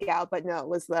story fake out. But no, it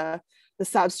was the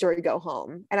sob story go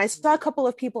home. And I saw a couple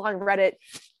of people on Reddit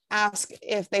ask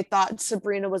if they thought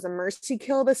Sabrina was a mercy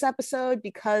kill this episode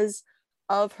because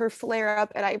of her flare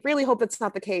up. And I really hope that's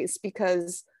not the case,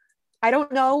 because I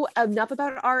don't know enough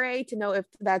about RA to know if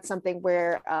that's something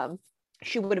where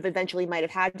she would have eventually might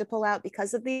have had to pull out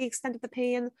because of the extent of the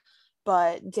pain.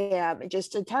 But damn,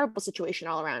 just a terrible situation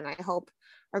all around. I hope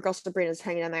our girl Sabrina's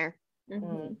hanging in there.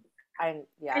 I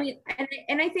mean,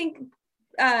 and I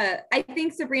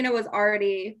think Sabrina was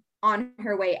already on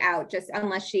her way out, just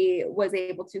unless she was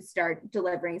able to start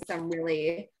delivering some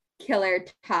really killer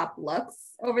top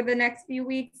looks over the next few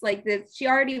weeks. Like this, she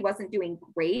already wasn't doing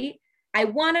great. I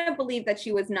want to believe that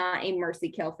she was not a mercy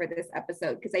kill for this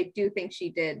episode, because I do think she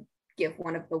did give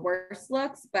one of the worst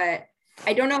looks, but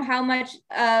I don't know how much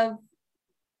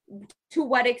to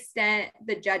what extent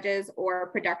the judges or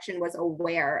production was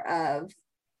aware of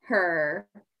her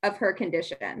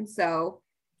condition. So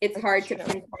it's hard to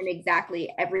pinpoint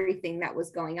exactly everything that was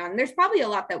going on. There's probably a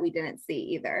lot that we didn't see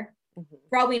either.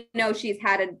 For all we know, she's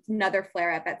had another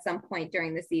flare up at some point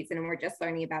during the season, and we're just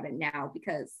learning about it now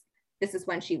because this is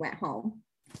when she went home.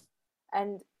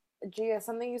 And Gia,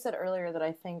 something you said earlier that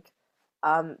I think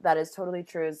that is totally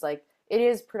true is, like, it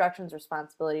is production's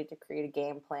responsibility to create a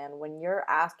game plan. When you're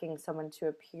asking someone to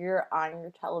appear on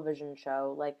your television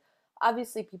show, like,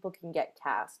 obviously people can get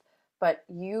cast, but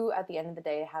you, at the end of the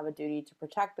day, have a duty to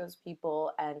protect those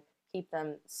people and keep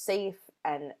them safe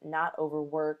and not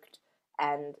overworked.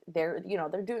 And they're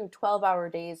doing 12-hour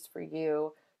days for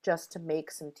you just to make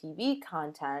some TV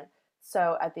content.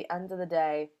 So at the end of the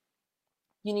day,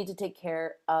 you need to take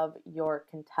care of your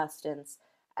contestants.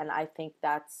 And I think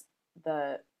that's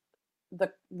the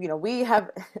we have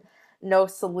no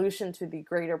solution to the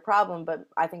greater problem, but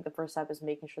I think the first step is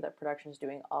making sure that production is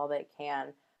doing all they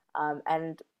can.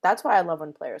 And that's why I love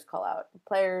when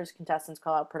contestants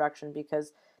call out production,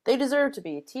 because they deserve to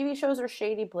be. TV shows are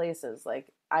shady places. Like,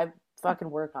 I fucking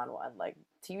work on one. Like,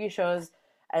 TV shows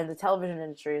and the television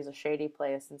industry is a shady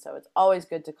place, and so it's always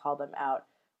good to call them out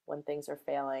when things are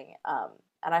failing.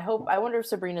 And I wonder if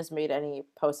Sabrina's made any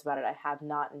posts about it. I have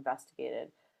not investigated,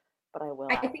 but I will.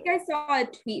 I think I saw a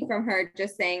tweet from her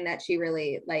just saying that she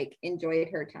really like enjoyed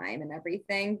her time and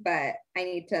everything, but I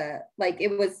need to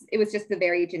it was just the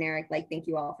very generic, like, thank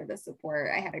you all for the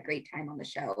support. I had a great time on the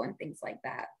show and things like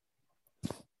that.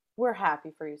 We're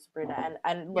happy for you, Sabrina.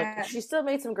 And look, she still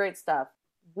made some great stuff.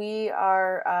 We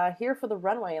are here for the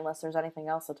runway unless there's anything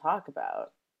else to talk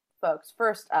about. Folks,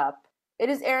 first up, it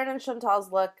is Erin and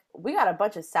Chantal's look. We got a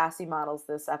bunch of sassy models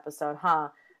this episode, huh?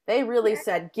 They really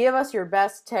said, give us your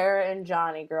best Tara and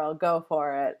Johnny, girl. Go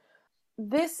for it.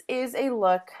 This is a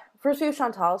look. First we have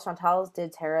Chantal. Chantal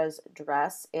did Tara's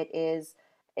dress. It is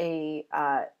a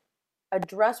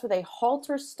dress with a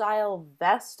halter-style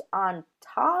vest on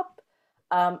top,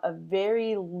 a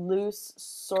very loose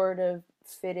sort of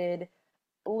fitted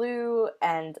blue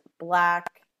and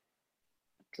black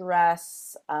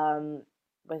dress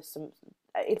with some,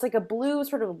 it's like a blue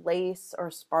sort of lace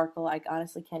or sparkle, I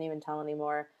honestly can't even tell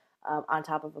anymore, on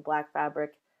top of a black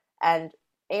fabric. And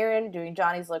Erin doing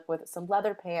Johnny's look with some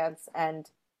leather pants and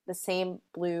the same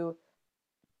blue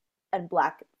and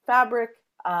black fabric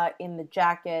in the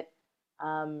jacket,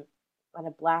 and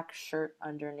a black shirt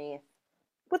underneath.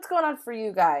 What's going on for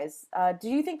you guys? Do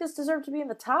you think this deserved to be in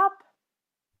the top?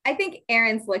 I think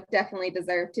Erin's look definitely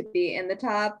deserved to be in the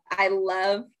top. I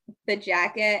love the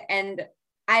jacket, and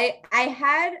I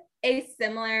had a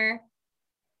similar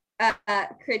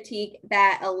critique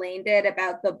that Elaine did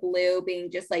about the blue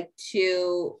being just like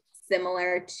too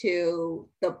similar to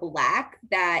the black,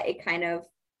 that it kind of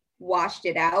washed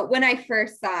it out when I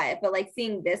first saw it. But like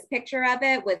seeing this picture of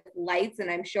it with lights,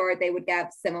 and I'm sure they would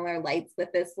have similar lights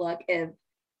with this look if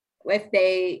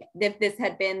this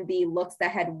had been the looks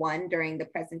that had won during the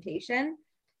presentation,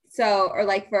 or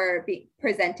like for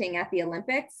presenting at the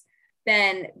Olympics,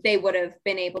 then they would have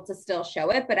been able to still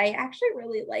show it. But I actually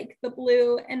really like the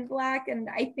blue and black, and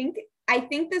I think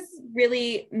this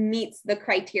really meets the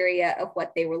criteria of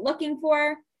what they were looking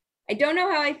for. I don't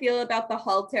know how I feel about the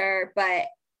halter, but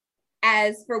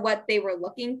as for what they were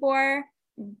looking for,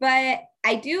 but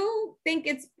I do think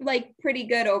it's like pretty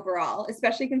good overall,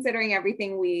 especially considering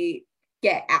everything we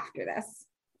get after this.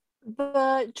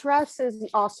 The dress is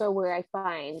also where I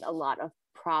find a lot of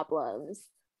problems.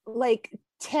 Like,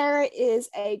 Tara is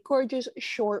a gorgeous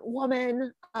short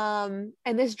woman, and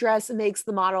this dress makes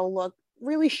the model look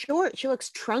really short. She looks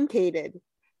truncated.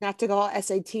 Not to go all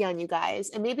SAT on you guys.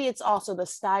 And maybe it's also the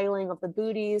styling of the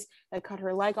booties that cut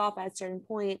her leg off at a certain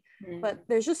point. But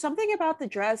there's just something about the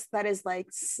dress that is like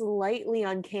slightly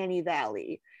uncanny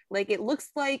valley. Like, it looks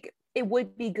like it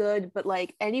would be good, but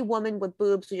like any woman with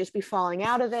boobs would just be falling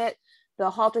out of it.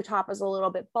 The halter top is a little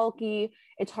bit bulky.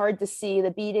 It's hard to see the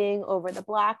beading over the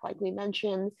black, like we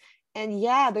mentioned. And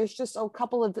yeah, there's just a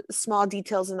couple of small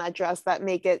details in that dress that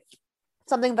make it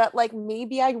something that like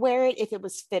maybe I'd wear it if it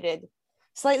was fitted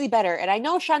slightly better. And I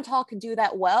know Chantal can do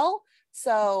that well.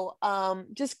 So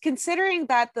just considering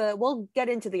that we'll get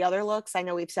into the other looks. I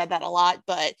know we've said that a lot,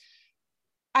 but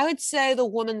I would say the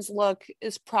woman's look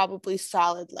is probably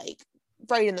solid, like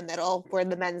right in the middle, where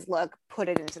the men's look put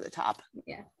it into the top.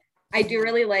 Yeah. I do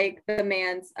really like the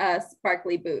man's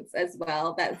sparkly boots as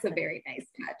well. That's a very nice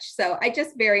touch. So I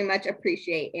just very much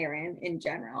appreciate Erin in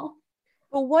general.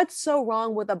 But what's so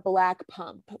wrong with a black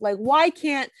pump? Like, why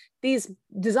can't these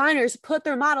designers put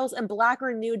their models in black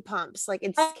or nude pumps? Like,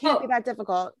 it can't be that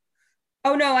difficult.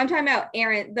 Oh no, I'm talking about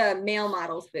Erin, the male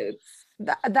model's boots.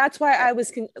 That's why I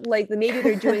was like, maybe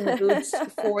they're doing the boots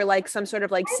for like some sort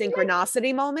of like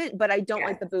synchronicity moment, but I don't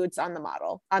like the boots on the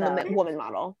model, on the woman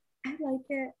model. I like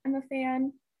it. I'm a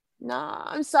fan. Nah,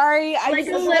 I'm sorry. It's like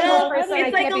a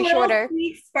little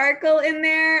sweet sparkle in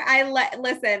there. I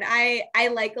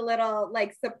like a little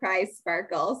like surprise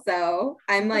sparkle. So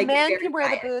I'm like, the man can wear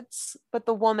the boots, but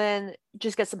the woman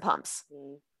just gets some pumps.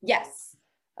 Yes.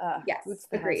 Yes.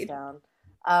 Agreed. Down.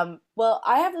 Well,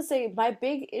 I have to say my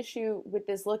big issue with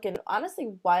this look, and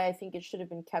honestly why I think it should have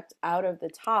been kept out of the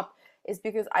top, is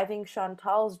because I think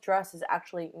Chantal's dress is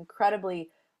actually incredibly,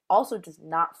 also does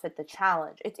not fit the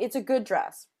challenge. It's a good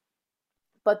dress,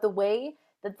 but the way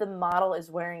that the model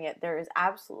is wearing it, there is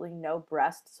absolutely no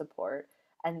breast support.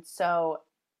 And so,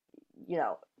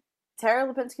 Tara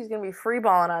Lipinski's going to be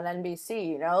freeballing on NBC,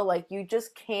 you know? Like, you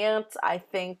just can't, I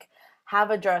think, have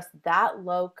a dress that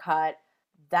low cut,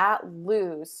 that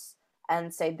loose,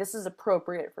 and say this is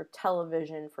appropriate for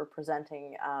television, for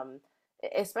presenting,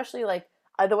 especially, like,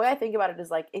 the way I think about it is,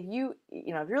 like, if you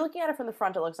know, if you're looking at it from the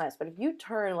front, it looks nice, but if you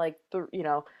turn, like, you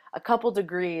know, a couple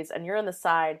degrees and you're on the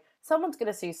side, someone's going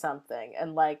to see something,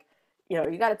 and, like, you know,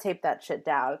 you got to tape that shit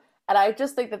down. And I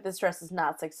just think that this dress is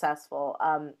not successful.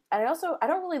 And I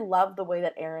don't really love the way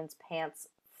that Erin's pants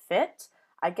fit.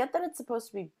 I get that it's supposed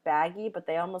to be baggy, but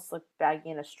they almost look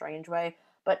baggy in a strange way.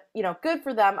 But, you know, good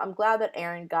for them. I'm glad that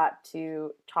Erin got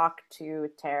to talk to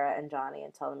Tara and Johnny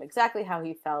and tell them exactly how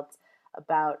he felt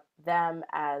about them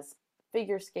as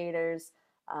figure skaters.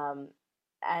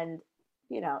 And,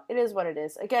 you know, it is what it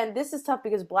is. Again, this is tough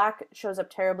because black shows up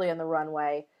terribly on the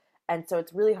runway. And so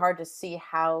it's really hard to see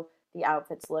how the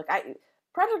outfits look.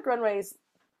 Project Runway's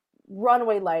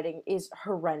runway lighting is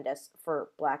horrendous for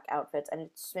black outfits, and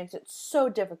it just makes it so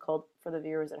difficult for the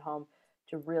viewers at home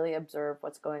to really observe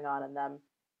what's going on in them.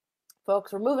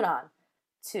 Folks, we're moving on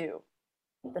to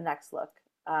the next look.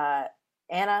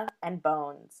 Anna and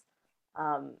Bones.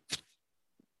 Come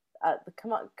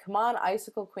on,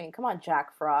 Icicle Queen. Come on,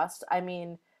 Jack Frost. I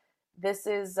mean, this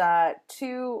is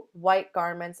 2 white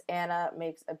garments. Anna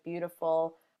makes a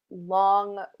beautiful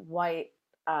long white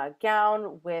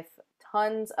gown with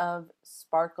tons of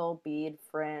sparkle bead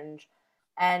fringe,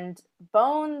 and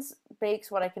Bones makes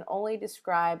what I can only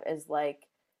describe as like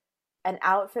an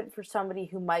outfit for somebody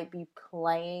who might be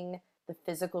playing the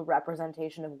physical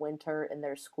representation of winter in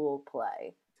their school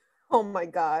play. Oh my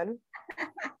god.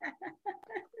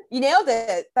 You nailed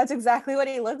it. That's exactly what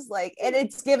he looks like, and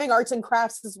it's giving arts and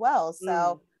crafts as well,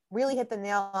 so really hit the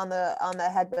nail on the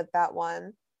head with that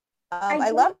one.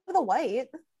 I love the white.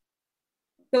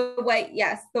 The white,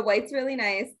 yes, the white's really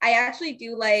nice. I actually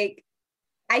do like,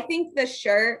 I think the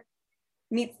shirt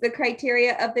meets the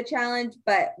criteria of the challenge,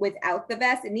 but without the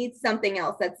vest, it needs something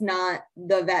else that's not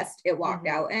the vest it walked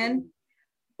out in.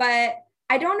 But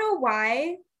I don't know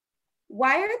why.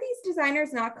 Why are these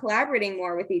designers not collaborating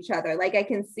more with each other? Like, I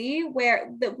can see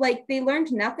where they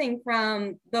learned nothing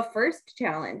from the first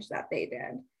challenge that they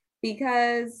did,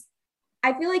 because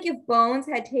I feel like if Bones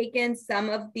had taken some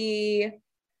of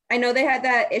I know they had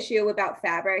that issue about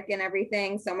fabric and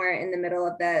everything somewhere in the middle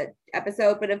of the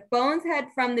episode, but if Bones had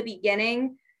from the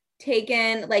beginning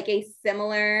taken like a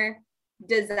similar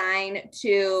design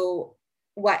to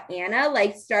what Anna,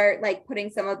 like start like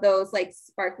putting some of those like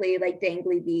sparkly, like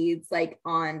dangly beads like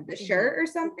on the shirt or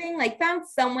something, like found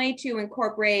some way to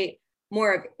incorporate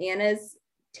more of Anna's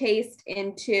taste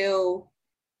into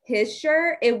his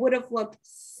shirt, it would have looked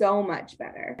so much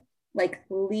better, like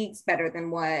leagues better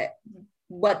than what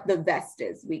the vest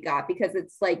is we got, because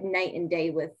it's like night and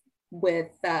day with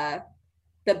the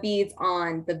beads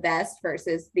on the vest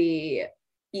versus the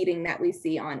beading that we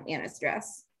see on Anna's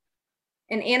dress.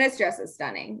 And Anna's dress is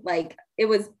stunning. Like, it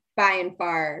was by and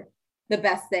far the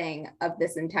best thing of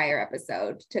this entire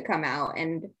episode to come out,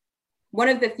 and one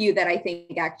of the few that I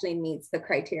think actually meets the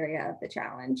criteria of the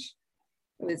challenge.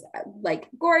 It was like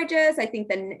gorgeous. I think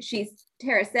that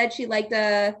Tara said she liked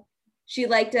a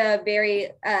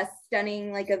very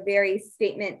stunning, like a very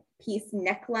statement piece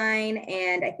neckline.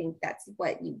 And I think that's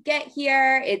what you get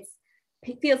here. It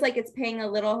feels like it's paying a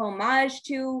little homage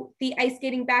to the ice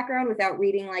skating background without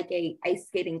reading like a ice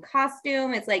skating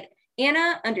costume. It's like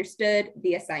Anna understood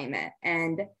the assignment,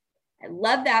 and I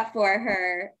love that for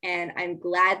her. And I'm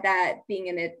glad that being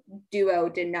in a duo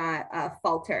did not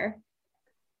falter.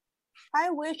 I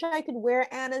wish I could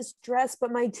wear Anna's dress,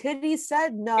 but my titties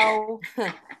said no.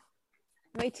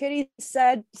 My titties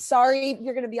said, sorry,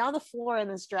 you're going to be on the floor in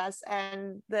this dress,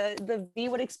 and the V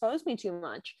would expose me too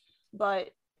much.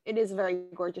 But it is a very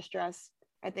gorgeous dress.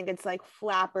 I think it's like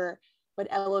flapper, but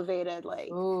elevated, like,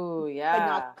 ooh, yeah, but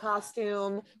not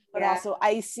costume, but also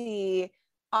icy.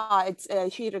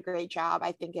 She did a great job.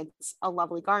 I think it's a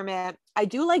lovely garment. I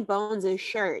do like Bones'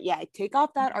 shirt. Yeah, take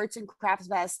off that arts and crafts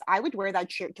vest. I would wear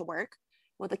that shirt to work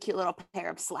with a cute little pair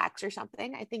of slacks or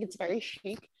something. I think it's very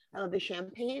chic. I love the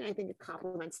champagne. I think it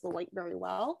complements the white very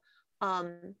well.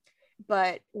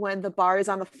 But when the bar is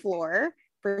on the floor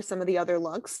for some of the other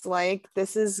looks, like,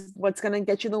 this is what's going to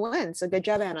get you the win. So good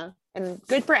job, Anna. And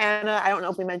good for Anna. I don't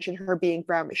know if we mentioned her being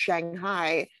from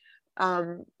Shanghai.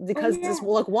 Because this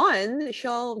look won,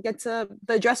 she'll get to,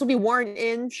 the dress will be worn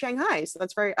in Shanghai. So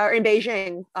that's very, or in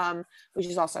Beijing, which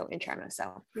is also in China.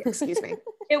 So excuse me.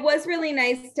 It was really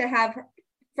nice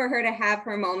for her to have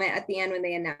her moment at the end when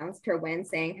they announced her win,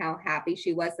 saying how happy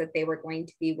she was that they were going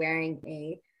to be wearing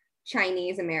a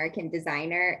Chinese American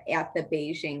designer at the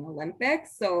Beijing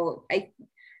Olympics. So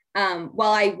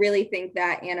While I really think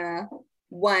that Anna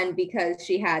won because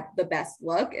she had the best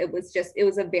look, it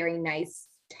was a very nice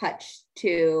touch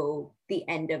to the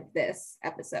end of this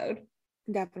episode.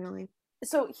 Definitely.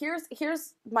 So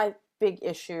here's my big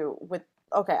issue with,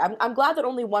 okay, I'm glad that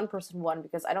only one person won,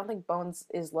 because I don't think Bones'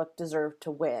 look deserved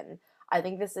to win. I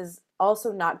think this is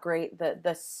also not great.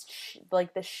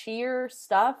 The sheer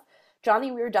stuff.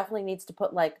 Johnny Weir definitely needs to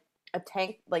put like a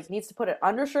tank, like needs to put an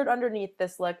undershirt underneath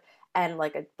this look and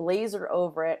like a blazer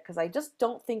over it, because I just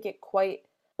don't think it quite,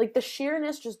 like the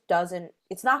sheerness just doesn't,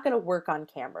 it's not going to work on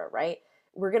camera, right?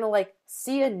 We're going to like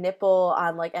see a nipple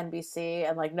on like NBC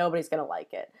and like nobody's going to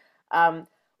like it.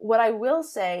 What I will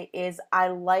say is I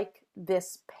like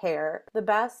this pair the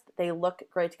best. They look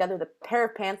great together. The pair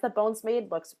of pants that Bones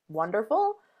made looks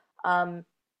wonderful. And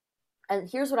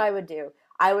here's what I would do.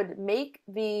 I would make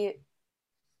the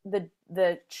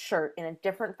shirt in a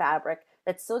different fabric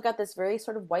that's still got this very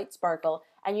sort of white sparkle,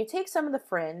 and you take some of the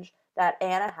fringe that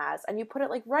Anna has and you put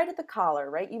it like right at the collar,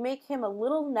 right? You make him a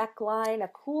little neckline, a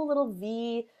cool little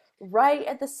V right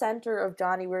at the center of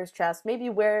Johnny Weir's chest, maybe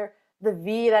where the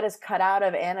V that is cut out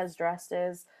of Anna's dress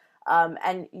is,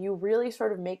 and you really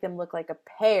sort of make them look like a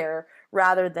pair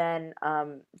rather than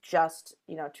just,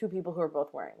 two people who are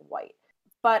both wearing white.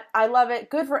 But I love it.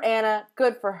 Good for Anna.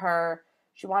 Good for her.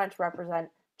 She wanted to represent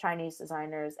Chinese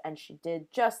designers, and she did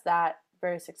just that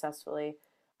very successfully.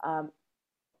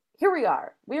 Here we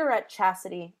are. We are at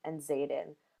Chastity and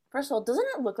Zayden. First of all, doesn't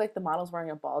it look like the model's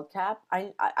wearing a bald cap?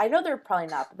 I know they're probably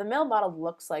not, but the male model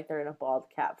looks like they're in a bald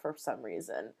cap for some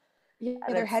reason. Yeah,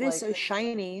 their head is so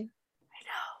shiny.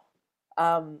 I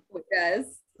know. It does.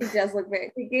 It does look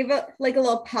very. They gave it like a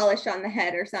little polish on the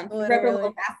head or something. Rubbed a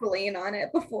little Vaseline on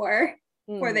it before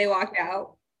they walked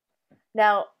out.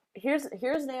 Now, here's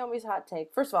Naomi's hot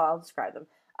take. First of all, I'll describe them.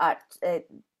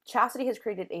 Chastity has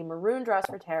created a maroon dress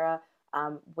for Tara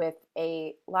with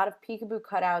a lot of peekaboo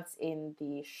cutouts in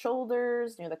the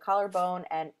shoulders, near the collarbone,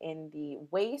 and in the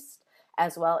waist,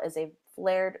 as well as a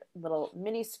flared little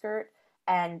mini skirt.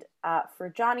 And for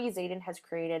Johnny, Zayden has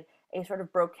created a sort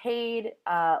of brocade.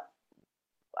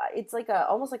 It's like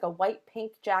almost like a white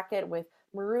pink jacket with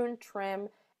maroon trim,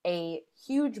 a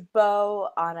huge bow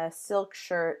on a silk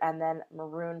shirt, and then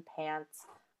maroon pants.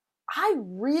 I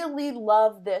really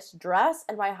love this dress,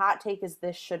 and my hot take is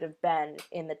this should have been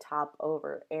in the top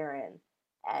over Erin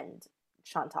and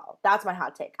Chantal. That's my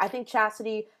hot take. I think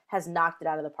Chastity has knocked it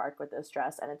out of the park with this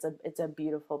dress, and it's a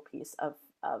beautiful piece of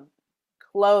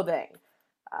clothing.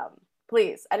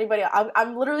 Please, anybody,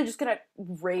 I'm literally just gonna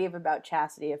rave about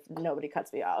Chastity if nobody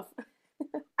cuts me off.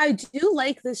 I do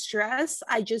like this dress.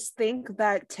 I just think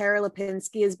that Tara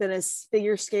Lipinski has been a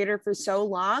figure skater for so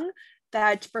long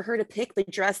that for her to pick the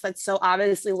dress that so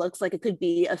obviously looks like it could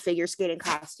be a figure skating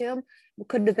costume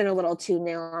could have been a little too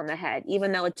nail on the head,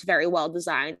 even though it's very well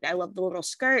designed. I love the little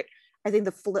skirt. I think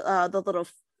the little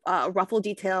ruffle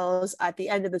details at the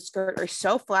end of the skirt are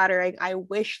so flattering. I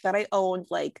wish that I owned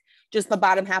like just the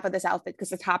bottom half of this outfit,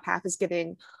 because the top half is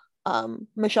giving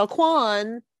Michelle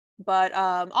Kwan. But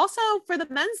also for the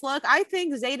men's look, I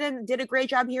think Zayden did a great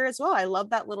job here as well. I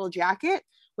love that little jacket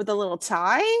with a little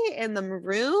tie and the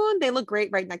maroon. They look great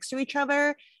right next to each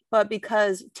other. But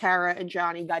because Tara and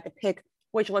Johnny got to pick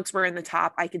which looks were in the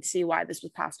top, I could see why this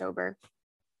was passed over.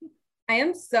 I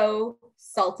am so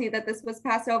salty that this was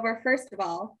passed over. First of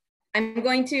all, I'm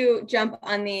going to jump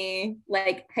on the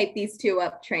like hype these two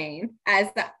up train as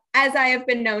I have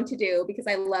been known to do, because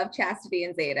I love Chastity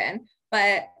and Zayden.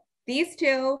 But these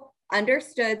two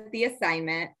understood the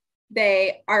assignment.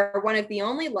 They are one of the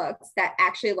only looks that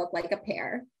actually look like a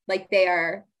pair. Like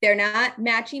they're not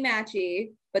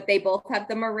matchy, but they both have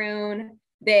the maroon.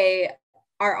 They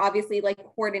are obviously like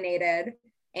coordinated.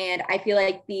 And I feel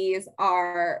like these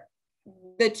are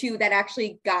the two that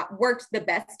actually worked the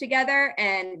best together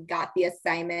and got the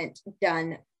assignment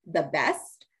done the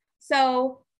best.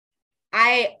 So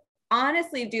I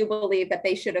honestly do believe that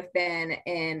they should have been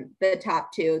in the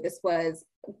top two. This was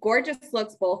gorgeous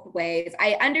looks both ways.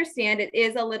 I understand it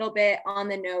is a little bit on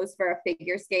the nose for a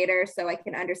figure skater, so I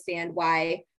can understand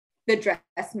why the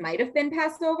dress might have been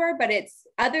passed over, but it's,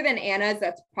 other than Anna's,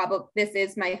 this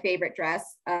is my favorite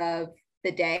dress of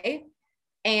the day.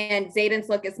 And Zayden's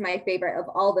look is my favorite of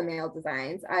all the male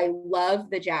designs. I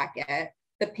love the jacket.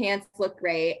 The pants look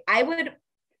great.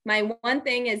 My one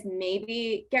thing is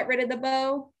maybe get rid of the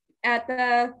bow at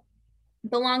the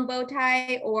long bow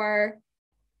tie, or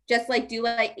just like do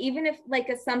like, even if like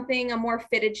a more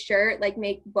fitted shirt, like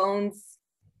make Bones'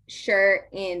 shirt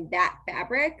in that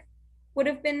fabric would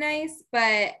have been nice.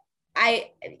 But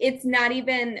it's not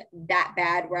even that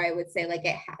bad where I would say like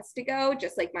it has to go,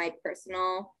 just like my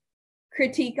personal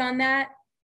critique on that.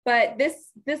 But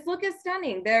this look is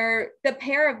stunning. The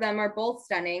pair of them are both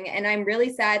stunning, and I'm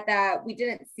really sad that we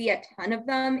didn't see a ton of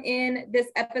them in this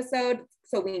episode.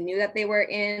 So we knew that they were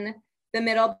in the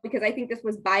middle, because I think this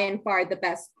was by and far the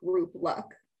best group look.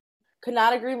 Could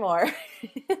not agree more.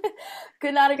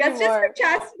 Could not agree more. That's just for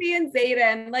Chastity and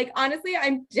Zayden. Like, honestly,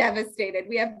 I'm devastated.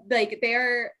 We have like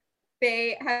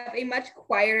they have a much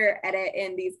quieter edit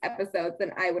in these episodes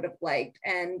than I would have liked,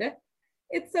 and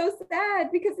it's so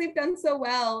sad because they've done so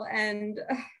well, and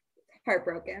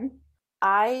heartbroken.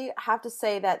 I have to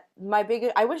say that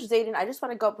I wish Zayden, I just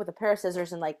want to go up with a pair of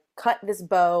scissors and like cut this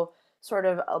bow sort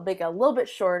of make a little bit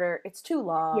shorter. It's too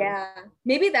long. Yeah,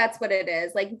 maybe that's what it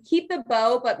is. Like, keep the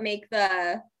bow, but make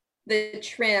the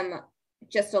trim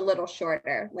just a little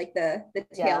shorter, like the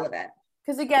tail of it.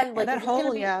 Because again, like that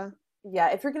whole, if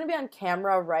you're going to be on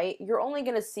camera, right, you're only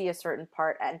going to see a certain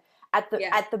part, and at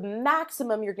the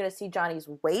maximum, you're going to see Johnny's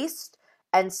waist.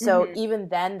 And so even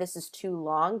then, this is too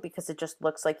long because it just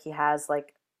looks like he has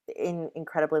like an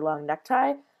incredibly long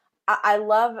necktie. I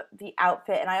love the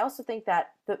outfit. And I also think that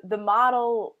the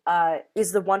model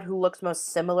is the one who looks most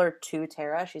similar to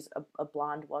Tara. She's a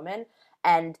blonde woman.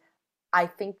 And I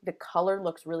think the color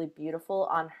looks really beautiful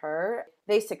on her.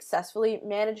 They successfully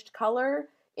managed color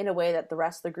in a way that the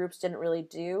rest of the groups didn't really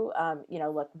do.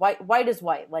 Look, white is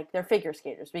white. Like, they're figure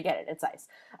skaters. We get it. It's ice.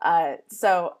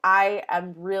 So I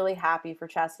am really happy for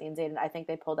Chastity and Zayden. I think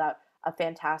they pulled out a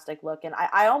fantastic look. And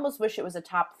I almost wish it was a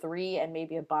top 3 and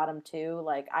maybe a bottom 2.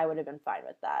 Like, I would have been fine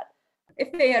with that.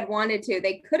 If they had wanted to,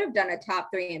 they could have done a top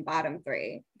 3 and bottom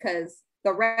 3, because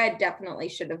the red definitely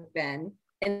should have been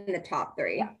in the top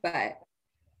 3. Yeah. But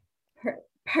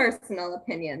personal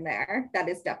opinion there, that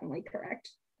is definitely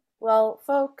correct. Well,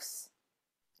 folks,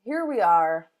 here we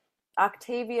are,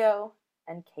 Octavio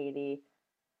and Katie.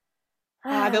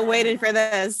 I've been waiting for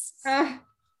this.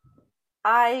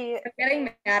 I'm getting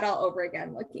mad all over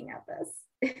again looking at this.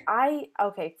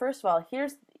 First of all,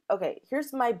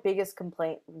 here's my biggest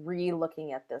complaint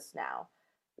re-looking at this now.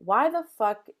 Why the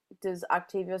fuck does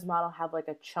Octavio's model have like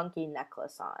a chunky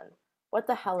necklace on? What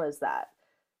the hell is that?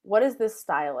 What is this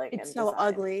styling? It's so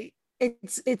ugly.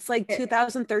 It's like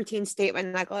 2013 statement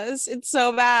necklace. It's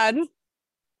so bad.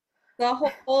 The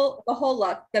whole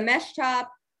look, the mesh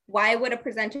top. Why would a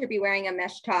presenter be wearing a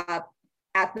mesh top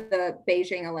at the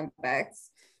Beijing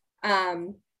Olympics?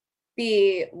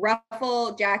 The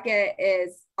ruffle jacket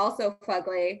is also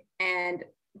fugly and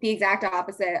the exact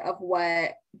opposite of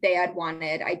what they had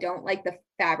wanted. I don't like the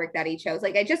fabric that he chose.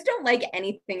 Like, I just don't like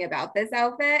anything about this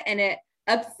outfit, and it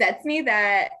upsets me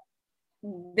that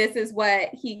this is what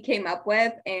he came up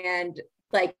with, and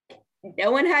like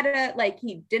no one had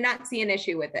he did not see an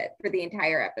issue with it for the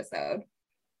entire episode.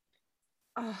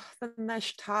 Oh, the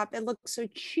mesh top, it looks so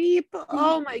cheap.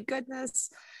 Oh my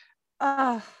goodness.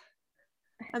 I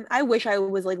wish I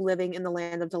was like living in the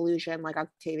land of delusion like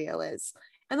Octavio is.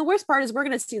 And the worst part is we're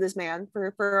gonna see this man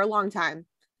for a long time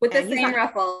with the same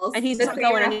ruffles, and he's not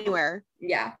going anywhere.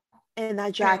 Yeah. And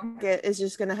that jacket is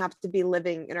just gonna have to be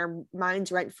living in our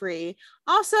minds rent free.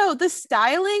 Also, the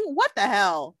styling, what the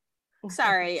hell?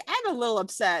 Sorry, I'm a little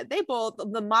upset.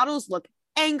 The models look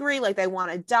angry, like they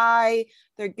want to die.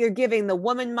 They're giving the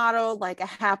woman model like a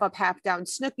half up, half down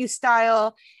Snooki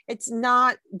style. It's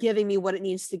not giving me what it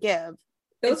needs to give.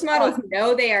 Those models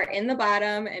know they are in the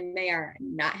bottom and they are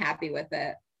not happy with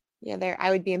it. Yeah, I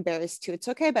would be embarrassed too. It's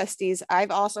okay, besties. I've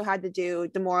also had to do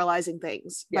demoralizing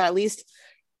things, but at least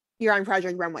you're on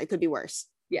Project Runway. Could be worse.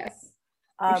 Yes.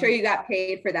 I'm sure you got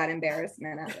paid for that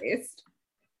embarrassment at least.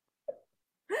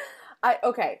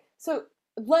 So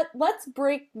let's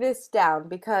break this down,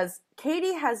 because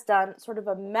Katie has done sort of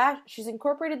a mesh. She's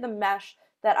incorporated the mesh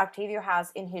that Octavio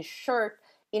has in his shirt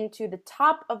into the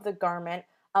top of the garment.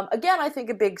 Again, I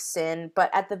think a big sin, but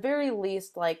at the very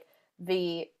least, like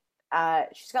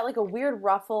she's got like a weird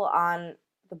ruffle on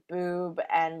the boob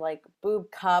and like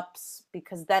boob cups,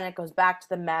 because then it goes back to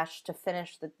the mesh to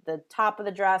finish the top of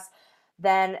the dress.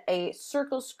 Then a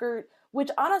circle skirt, which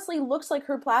honestly looks like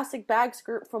her plastic bag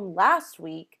skirt from last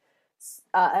week.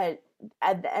 And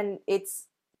it's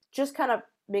just kind of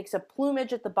makes a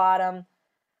plumage at the bottom.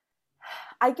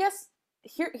 I guess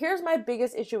here's my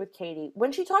biggest issue with Katie.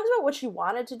 When she talks about what she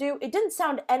wanted to do, it didn't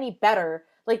sound any better.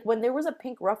 Like, when there was a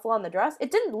pink ruffle on the dress,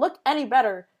 it didn't look any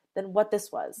better than what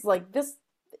this was. Like, this,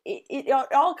 it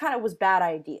all kind of was bad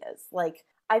ideas. Like,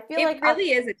 I feel it like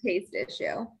really is a taste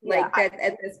issue. Like,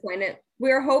 at this point,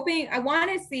 we're hoping, I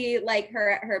want to see like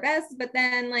her at her best, but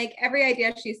then like every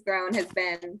idea she's thrown has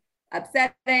been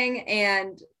upsetting,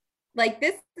 and like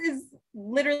this is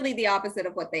literally the opposite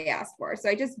of what they asked for. So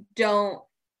I just don't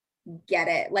get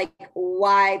it, like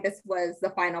why this was the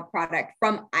final product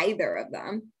from either of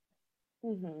them.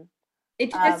 Mm-hmm.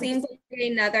 It just seems like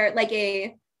another, like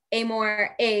a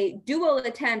dual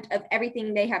attempt of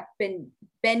everything they have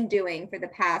been doing for the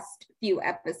past few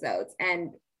episodes.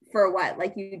 And for what?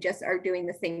 Like, you just are doing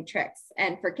the same tricks.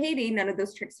 And for Katie, none of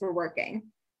those tricks were working.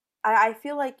 I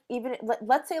feel like even,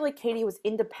 let's say like Katie was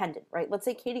independent, right? Let's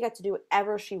say Katie got to do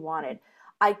whatever she wanted.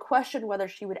 I question whether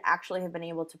she would actually have been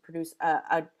able to produce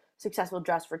a successful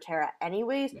dress for Tara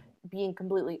anyways, being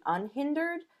completely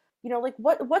unhindered. You know, like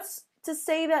what's to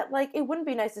say that like it wouldn't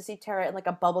be nice to see Tara in like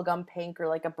a bubblegum pink or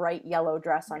like a bright yellow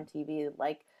dress on TV.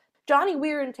 Like Johnny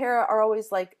Weir and Tara are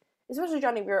always like, especially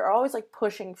Johnny Weir, are always like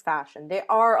pushing fashion. They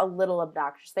are a little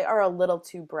obnoxious. They are a little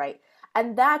too bright.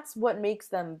 And that's what makes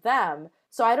them them.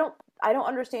 So I don't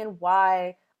understand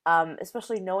why,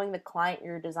 especially knowing the client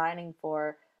you're designing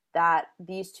for, that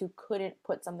these two couldn't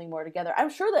put something more together. I'm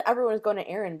sure that everyone is going to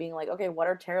Erin being like, okay, what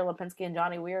are Tara Lipinski and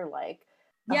Johnny Weir like?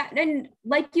 Yeah, and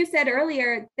like you said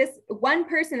earlier, this one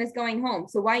person is going home.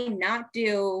 So why not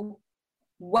do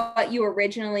what you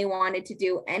originally wanted to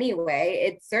do anyway?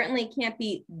 It certainly can't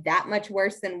be that much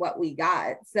worse than what we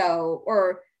got. So,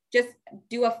 or just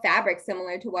do a fabric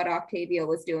similar to what Octavia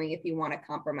was doing if you want to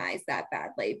compromise that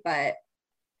badly. But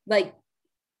like,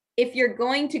 if you're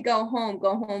going to go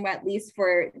home at least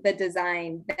for the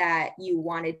design that you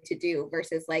wanted to do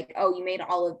versus like, oh, you made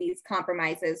all of these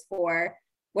compromises for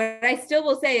what I still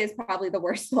will say is probably the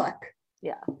worst look.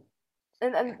 Yeah.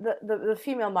 And the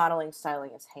female modeling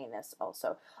styling is heinous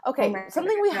also. Okay,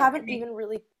 something we haven't even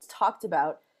really talked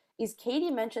about is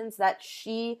Katie mentions that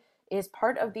she is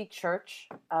part of the Church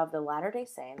of the Latter-day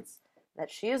Saints, that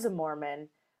she is a Mormon.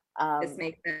 This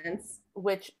makes sense.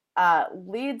 Which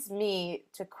leads me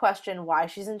to question why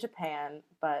she's in Japan,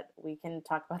 but we can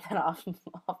talk about that off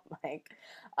mic.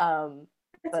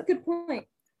 That's a good point.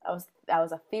 That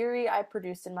was a theory I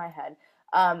produced in my head.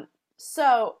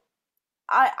 So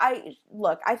I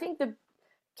think that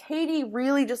Katie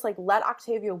really just like let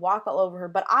Octavio walk all over her,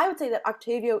 but I would say that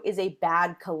Octavio is a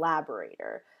bad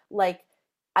collaborator. Like,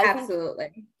 I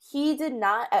think he did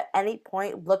not at any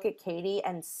point look at Katie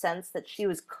and sense that she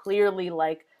was clearly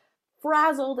like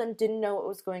frazzled and didn't know what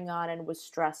was going on and was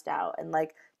stressed out. And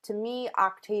like, to me,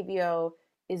 Octavio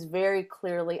is very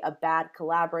clearly a bad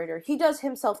collaborator. He does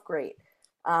himself great.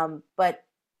 But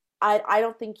I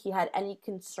don't think he had any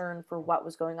concern for what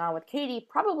was going on with Katie,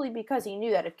 probably because he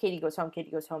knew that if Katie goes home,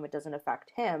 it doesn't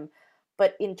affect him.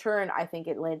 But in turn, I think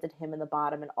it landed him in the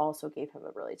bottom and also gave him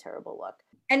a really terrible look.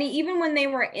 And even when they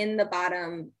were in the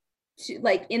bottom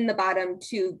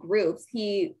two groups,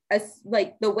 he,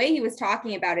 like, the way he was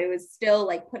talking about it was still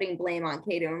like putting blame on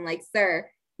Katie. I'm like, sir,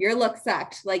 your look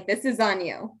sucked. Like, this is on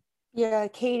you. Yeah,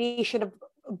 Katie should have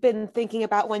been thinking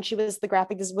about when she was with the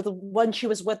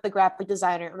graphic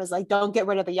designer and was like, don't get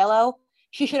rid of the yellow.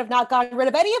 She should have not gotten rid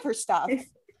of any of her stuff.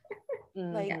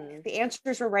 Like, the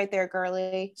answers were right there,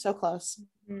 girly. So close.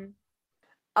 Mm-hmm.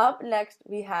 Up next,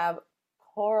 we have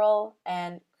Coral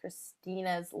and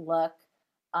Christina's look.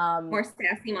 More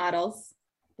sassy models.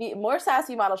 More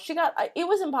sassy models. It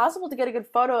was impossible to get a good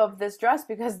photo of this dress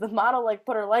because the model like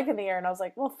put her leg in the air, and I was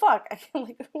like, well, fuck, I can't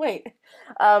like wait.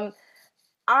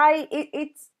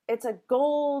 It's a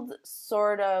gold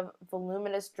sort of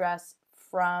voluminous dress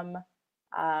from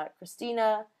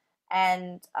Christina,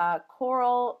 and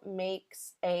Coral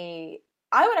makes I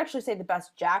would actually say the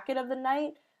best jacket of the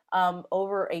night,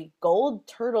 over a gold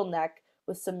turtleneck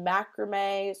with some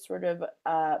macrame sort of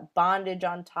bondage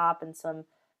on top and some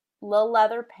little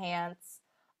leather pants.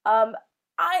 I'll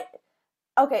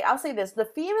say this. The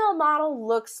female model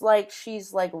looks like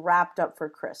she's like wrapped up for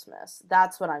Christmas.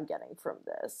 That's what I'm getting from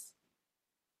this.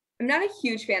 I'm not a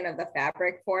huge fan of the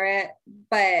fabric for it,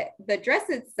 but the dress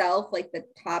itself, like the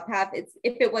top half, if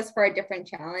it was for a different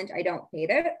challenge, I don't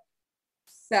hate it.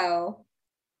 So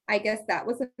I guess that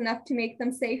was enough to make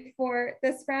them safe for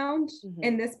this round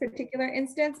in this particular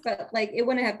instance, but like it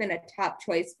wouldn't have been a top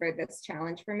choice for this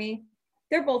challenge for me.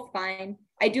 They're both fine.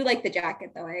 I do like the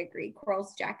jacket though. I agree.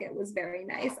 Coral's jacket was very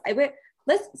nice.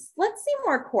 Let's see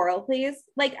more Coral, please.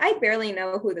 Like, I barely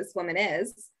know who this woman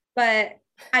is, but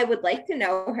I would like to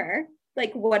know her.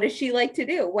 Like, what does she like to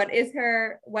do? What is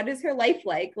her life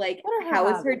like? Like, how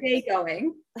is her day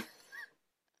going?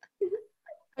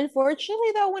 Unfortunately,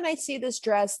 though, when I see this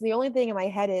dress, the only thing in my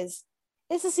head is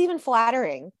this even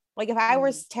flattering? Like, if I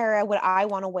was Tara, would I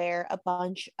want to wear a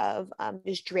bunch of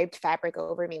just draped fabric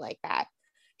over me like that?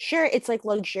 Sure, it's like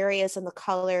luxurious and the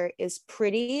color is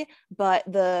pretty, but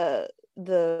the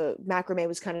macrame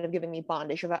was kind of giving me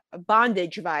bondage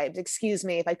vibes. Excuse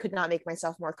me if I could not make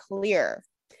myself more clear.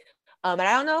 And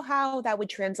I don't know how that would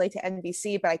translate to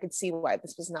NBC, but I could see why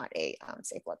this was not a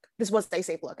safe look. This was a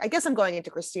safe look. I guess I'm going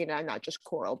into Christina and not just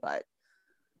Coral, but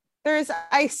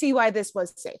I see why this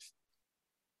was safe.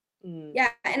 Yeah,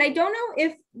 and I don't know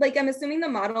if, like, I'm assuming the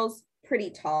model's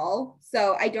pretty tall,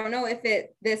 so I don't know if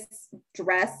this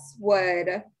dress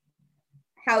would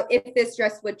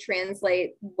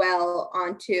translate well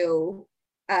onto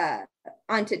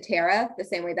Tara the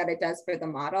same way that it does for the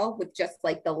model, with just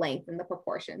like the length and the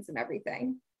proportions and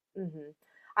everything.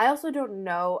 I also don't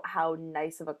know how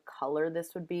nice of a color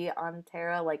this would be on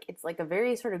Tara. Like, it's like a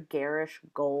very sort of garish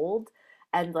gold,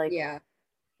 and like,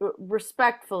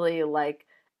 respectfully, like,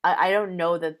 I don't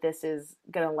know that this is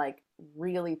gonna like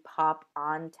really pop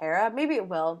on Tara. Maybe it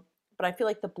will, but I feel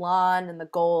like the blonde and the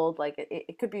gold, like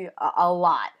it could be a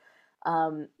lot.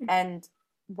 And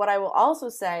what I will also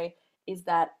say is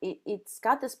that it's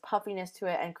got this puffiness to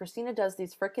it, and Christina does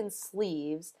these freaking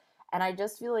sleeves, and I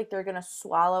just feel like they're gonna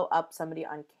swallow up somebody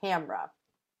on camera.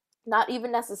 Not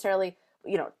even necessarily,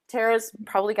 Tara's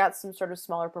probably got some sort of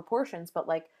smaller proportions, but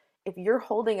like if you're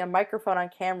holding a microphone on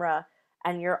camera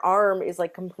and your arm is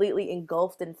like completely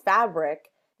engulfed in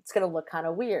fabric, it's gonna look kind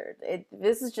of weird.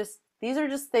 These are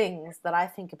just things that I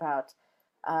think about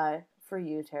for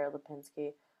you, Tara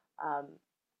Lipinski.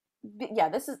 Yeah,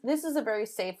 this is a very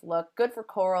safe look. Good for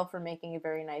Coral for making a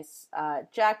very nice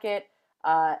jacket,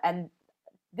 and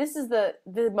this is the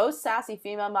most sassy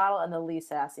female model and the least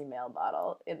sassy male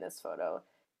model in this photo.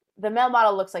 The male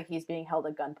model looks like he's being held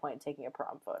at gunpoint taking a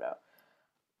prom photo.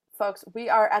 Folks, we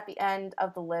are at the end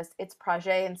of the list. It's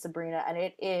Prajay and Sabrina, and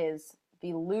it is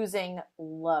the losing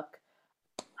look.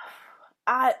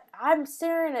 I'm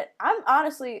staring at. I'm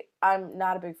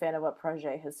not a big fan of what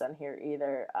Prajay has done here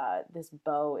either. This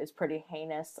bow is pretty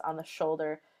heinous on the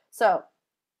shoulder. So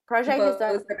Prajay has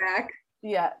done the back.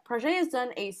 Yeah, Prajay has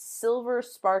done a silver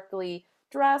sparkly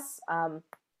dress,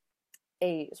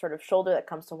 a sort of shoulder that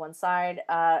comes to one side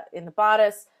in the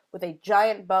bodice, with a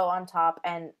giant bow on top,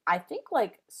 and I think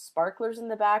like sparklers in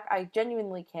the back. I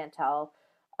genuinely can't tell.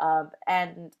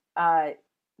 And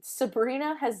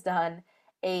Sabrina has done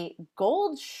a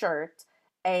gold shirt,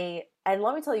 and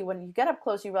let me tell you, when you get up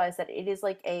close, you realize that it is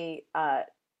like it's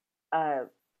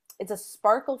a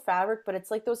sparkle fabric, but it's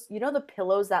like those, the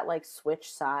pillows that like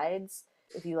switch sides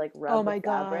if you like rub the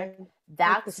fabric. God.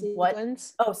 That's like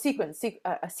sequins,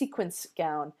 a sequence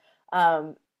gown.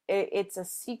 It's a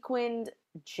sequined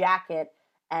jacket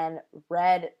and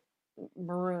red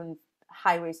maroon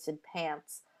high-waisted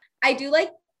pants. I do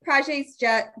like Prajay's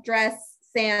dress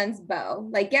sans bow.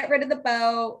 Like, get rid of the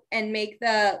bow and make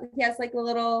he has like the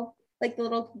little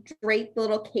drape, the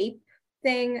little cape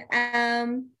thing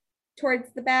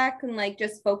towards the back, and like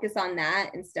just focus on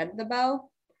that instead of the bow.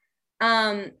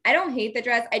 I don't hate the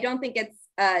dress. I don't think it's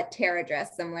a Tara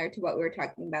dress similar to what we were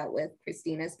talking about with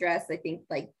Christina's dress. I think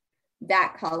like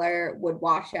that color would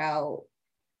wash out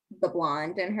the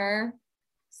blonde in her.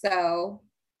 So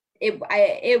it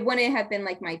wouldn't have been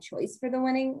like my choice for the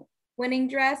winning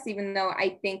dress, even though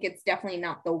I think it's definitely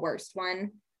not the worst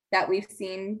one that we've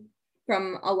seen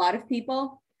from a lot of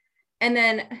people. And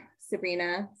then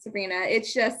Sabrina,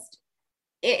 it's just,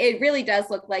 it really does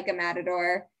look like a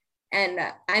matador. And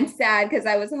I'm sad because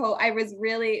I was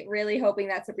really, really hoping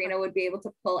that Sabrina would be able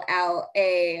to pull out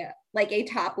a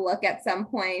top look at some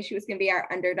point. She was going to be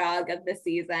our underdog of the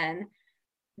season.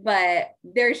 But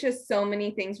there's just so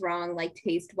many things wrong, like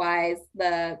taste-wise.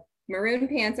 The maroon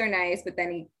pants are nice, but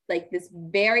then like this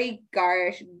very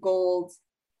garish gold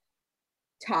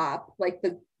top.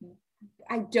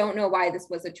 I don't know why this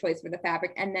was a choice for the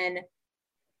fabric. And then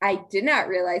I did not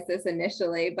realize this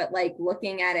initially, but like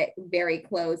looking at it very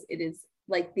close, it is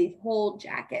like the whole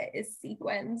jacket is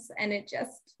sequins, and it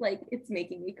just like, it's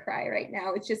making me cry right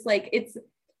now. It's just like, it's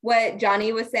what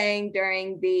Johnny was saying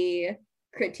during the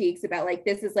critiques about like,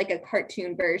 this is like a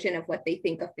cartoon version of what they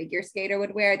think a figure skater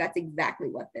would wear. That's exactly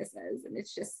what this is. And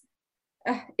it's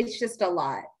just a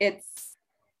lot.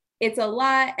 It's a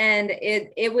lot, and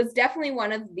it was definitely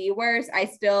one of the worst. I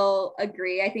still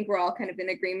agree. I think we're all kind of in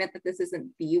agreement that this isn't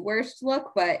the worst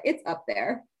look, but it's up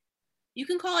there. You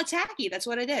can call it tacky. That's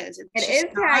what it is. It is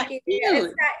tacky.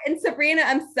 And Sabrina,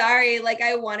 I'm sorry. Like,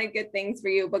 I wanted good things for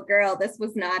you, but girl, this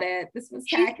was not it. This was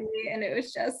tacky, and it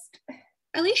was just...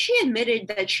 At least she admitted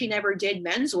that she never did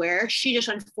menswear. She just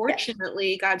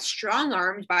unfortunately got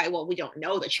strong-armed by, well, we don't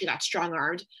know that she got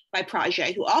strong-armed by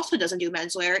Prajay, who also doesn't do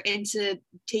menswear, into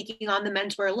taking on the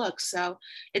menswear look. So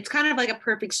it's kind of like a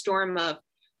perfect storm of,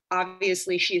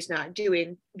 obviously she's not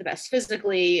doing the best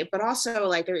physically, but also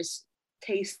like there's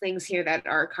taste things here that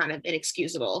are kind of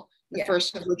inexcusable. The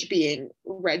first of which being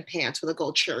red pants with a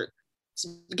gold shirt. It's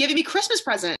giving me Christmas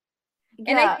present.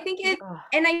 And I think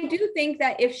and I do think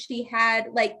that if she had,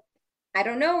 like, I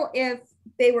don't know if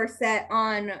they were set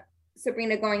on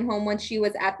Sabrina going home when she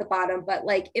was at the bottom, but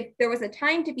like if there was a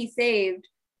time to be saved,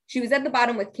 she was at the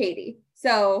bottom with Katie.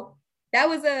 So that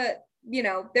was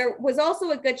there was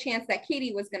also a good chance that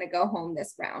Katie was going to go home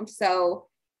this round. So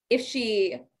if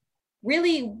she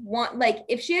really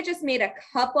if she had just made a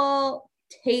couple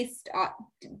taste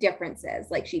differences,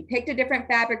 like she picked a different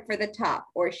fabric for the top,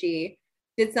 or she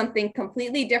did something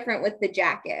completely different with the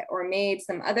jacket, or made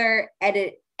some other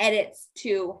edits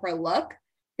to her look,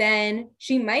 then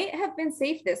she might have been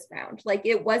safe this round. Like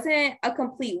it wasn't a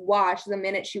complete wash the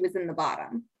minute she was in the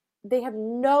bottom. They have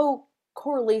no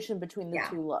correlation between the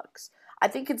two looks. I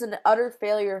think it's an utter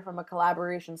failure from a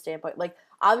collaboration standpoint. Like,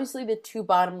 obviously the two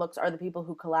bottom looks are the people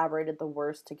who collaborated the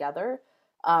worst together.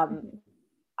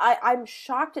 I'm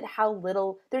shocked at how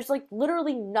little, there's like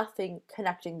literally nothing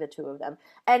connecting the two of them.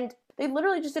 And they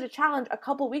literally just did a challenge a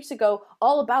couple weeks ago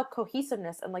all about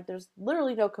cohesiveness, and like there's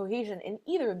literally no cohesion in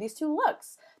either of these two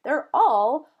looks. They're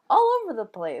all over the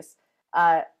place.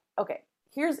 Okay,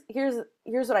 here's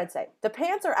what I'd say. The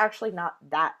pants are actually not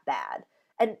that bad.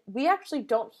 And we actually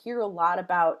don't hear a lot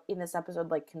about in this episode,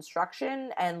 like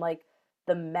construction and like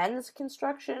the men's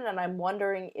construction. And I'm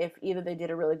wondering if either they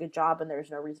did a really good job and there's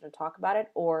no reason to talk about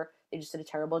it, or they just did a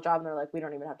terrible job and they're like, we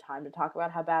don't even have time to talk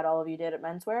about how bad all of you did at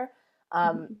menswear.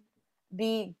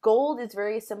 The gold is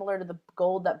very similar to the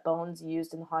gold that Bones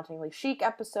used in the Hauntingly Chic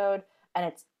episode. And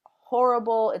it's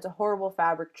horrible. It's a horrible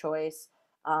fabric choice.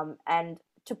 And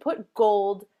to put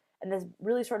gold and this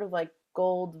really sort of like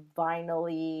gold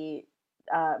vinyl-y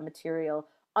material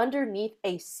underneath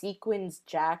a sequins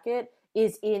jacket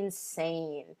is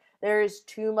insane. There is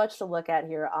too much to look at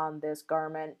here on this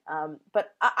garment.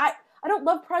 But I don't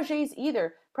love Praje's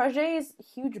either. Praje's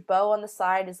huge bow on the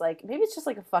side is like, maybe it's just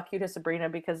like a fuck you to Sabrina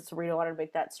because Sabrina wanted to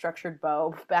make that structured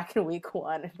bow back in week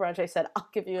 1. And Praje said, I'll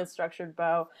give you a structured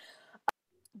bow.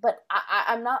 But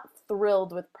I'm not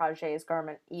thrilled with Praje's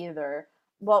garment either.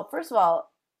 Well, first of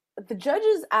all, the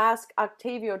judges ask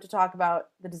Octavio to talk about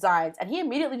the designs, and he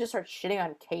immediately just starts shitting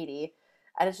on Katie.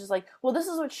 And it's just like, well, this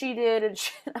is what she did. And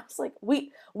I was like,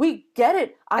 we get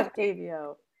it,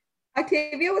 Octavio.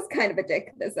 Octavio was kind of a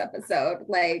dick this episode,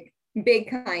 like big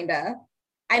kinda.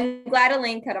 I'm glad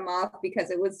Elaine cut him off because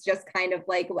it was just kind of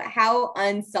like, how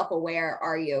unself-aware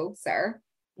are you, sir?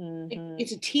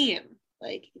 It's a team.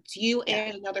 Like, it's you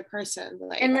and another person.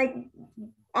 Like, and like,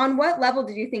 on what level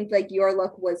did you think like your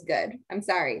look was good? I'm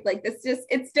sorry. Like this just,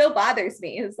 it still bothers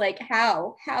me. It's like,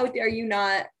 how are you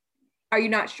not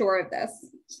sure of this?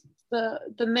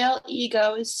 The male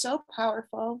ego is so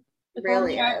powerful. If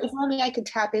only I could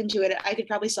tap into it, I could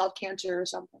probably solve cancer or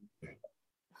something.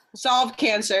 Solve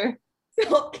cancer.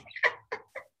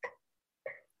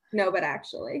 No, but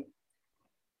actually.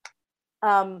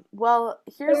 Well,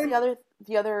 here's the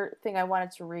other thing I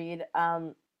wanted to read.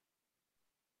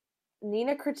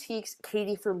 Nina critiques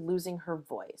Katie for losing her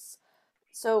voice.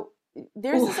 So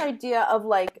there's this idea of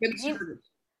like,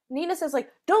 Nina says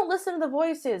like, don't listen to the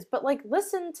voices, but like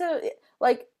listen to,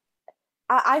 like,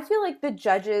 I feel like the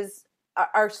judges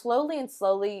are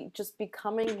slowly just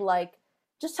becoming like,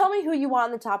 just tell me who you want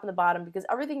on the top and the bottom because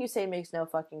everything you say makes no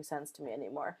fucking sense to me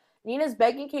anymore. Nina's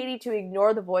begging Katie to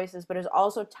ignore the voices, but is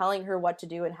also telling her what to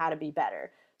do and how to be better.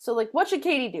 So like, what should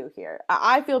Katie do here?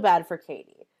 I feel bad for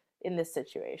Katie in this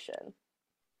situation.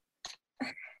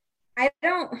 I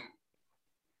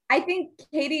think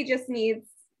Katie just needs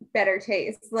better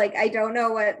taste. Like, I don't know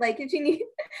what, like, if she needs,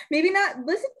 maybe not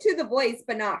listen to the voice,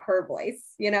 but not her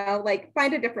voice, like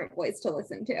find a different voice to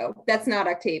listen to. That's not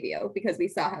Octavio because we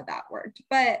saw how that worked.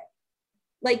 But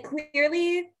like,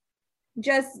 clearly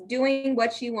just doing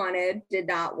what she wanted did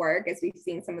not work, as we've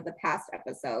seen some of the past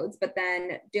episodes, but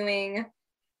then doing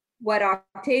what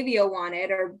Octavio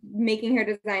wanted or making her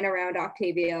design around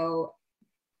Octavio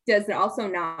does also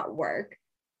not work.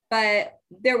 But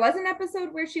there was an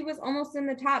episode where she was almost in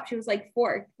the top. She was like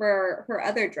 4th for her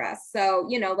other dress. So,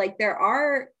 like there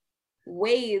are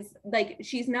ways, like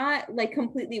she's not like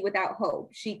completely without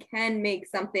hope. She can make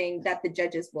something that the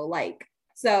judges will like.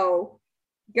 So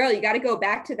girl, you got to go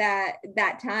back to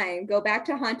that time, go back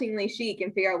to Hauntingly Chic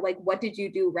and figure out like, what did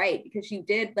you do right? Because you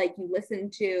did, like, you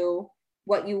listened to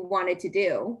what you wanted to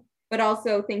do, but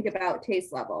also think about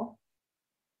taste level.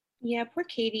 Yeah, poor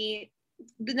Katie.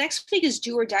 The next week is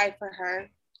do or die for her.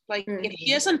 Like, if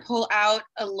she doesn't pull out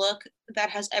a look that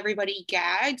has everybody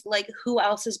gagged, like, who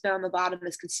else has been on the bottom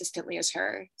as consistently as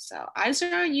her? So I'm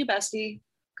on you, bestie.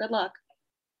 Good luck.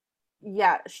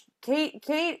 Yeah,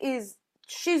 Kate is,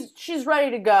 she's ready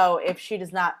to go if she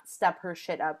does not step her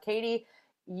shit up. Katie,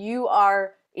 you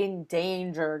are in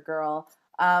danger, girl.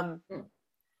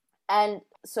 And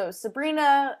so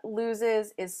Sabrina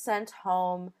loses, is sent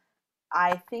home.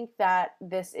 I think that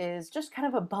this is just kind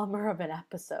of a bummer of an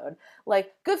episode.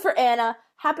 Like, good for Anna.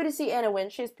 Happy to see Anna win.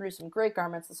 She's produced some great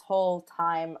garments this whole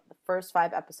time, the first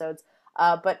 5 episodes.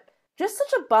 But just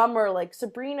such a bummer. Like,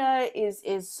 Sabrina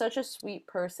is such a sweet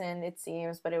person, it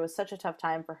seems, but it was such a tough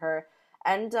time for her.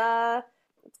 And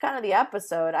it's kind of the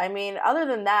episode. I mean, other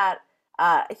than that,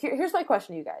 here's my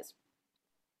question to you guys.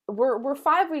 We're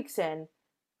 5 weeks in.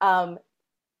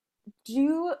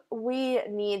 Do we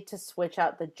need to switch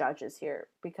out the judges here?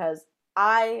 Because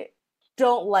I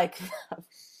don't like them.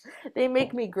 They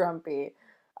make me grumpy.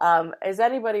 Is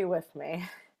anybody with me?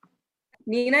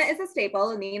 Nina is a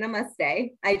staple. Nina must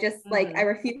stay. I just I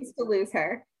refuse to lose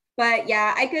her. But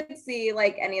yeah, I could see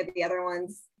like any of the other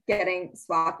ones getting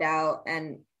swapped out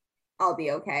and I'll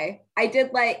be okay. I do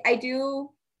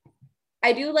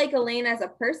like Elaine as a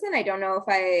person. I don't know if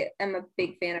I am a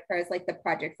big fan of her as like the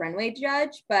Project Runway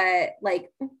judge, but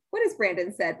like, what has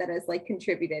Brandon said that has like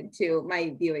contributed to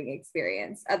my viewing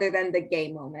experience other than the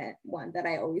gay moment one that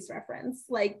I always reference?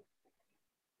 Like,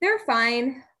 they're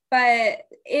fine, but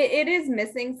it is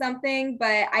missing something.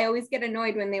 But I always get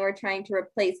annoyed when they were trying to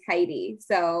replace Heidi.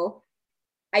 So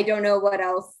I don't know what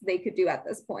else they could do at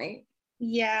this point.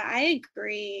 Yeah, I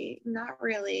agree. Not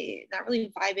really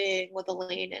vibing with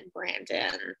Elaine and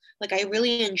Brandon. Like, I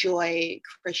really enjoy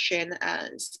Christian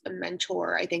as a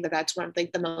mentor. I think that that's one of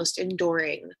like the most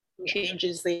enduring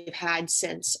changes they've had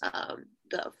since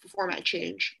the format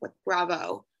change with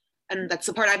Bravo. And that's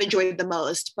the part I've enjoyed the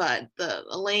most. But the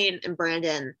Elaine and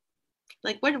Brandon,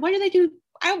 like, what do they do?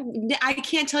 I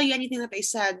can't tell you anything that they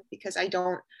said because I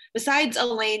don't. Besides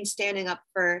Elaine standing up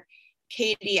for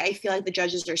Katie, I feel like the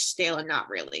judges are stale and not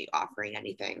really offering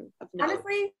anything of note.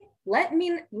 Honestly, let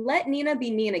Nina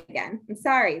be mean again. I'm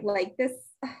sorry, like this.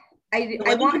 I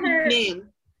want her. Mean.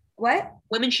 What?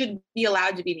 Women should be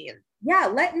allowed to be mean. Yeah,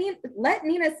 let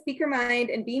Nina speak her mind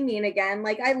and be mean again.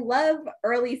 Like, I love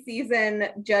early season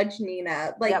Judge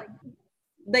Nina.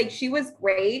 Like she was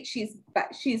great. She's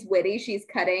witty. She's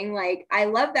cutting. Like, I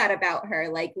love that about her.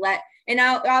 Like, and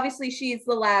now obviously she's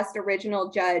the last original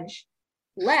judge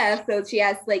left, so she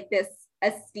has like this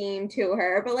esteem to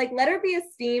her, but like let her be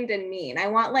esteemed and mean. I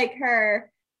want like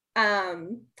her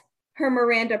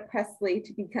Miranda Presley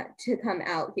to come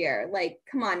out here. Like,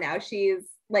 come on now, she's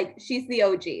the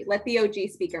OG. Let the OG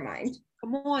speak her mind.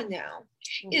 Come on now,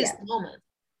 she is the moment.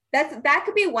 That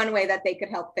could be one way that they could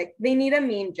help fix. They need a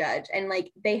mean judge, and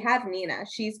like they have Nina.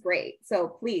 She's great, so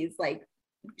please, like,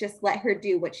 just let her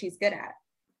do what she's good at.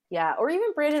 Yeah, or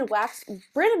even Brandon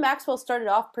Maxwell started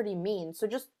off pretty mean, so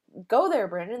just go there,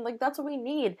 Brandon. Like, that's what we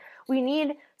need. We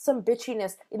need some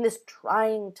bitchiness in this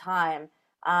trying time.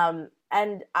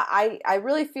 And I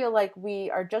really feel like we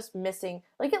are just missing,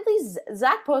 like, at least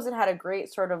Zach Posen had a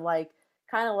great sort of like,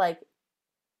 kind of like,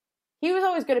 he was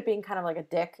always good at being kind of like a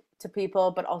dick to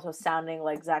people, but also sounding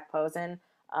like Zach Posen.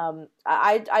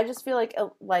 I just feel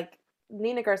like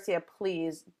Nina Garcia,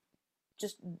 please,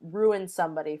 just ruin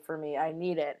somebody for me. I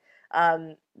need it.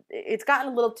 It's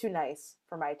gotten a little too nice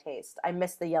for my taste. I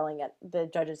miss the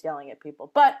judges yelling at people,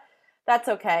 but that's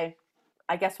okay.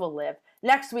 I guess we'll live.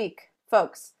 Next week,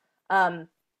 folks,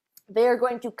 they are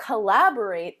going to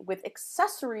collaborate with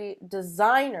accessory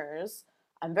designers.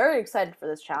 I'm very excited for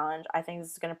this challenge. I think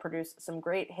this is going to produce some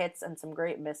great hits and some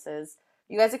great misses.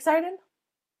 You guys excited?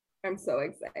 I'm so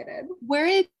excited. Where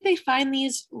did they find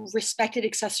these respected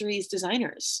accessories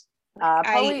designers?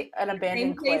 Probably an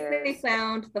abandoned Claire's. They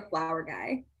found the flower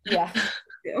guy. Yeah.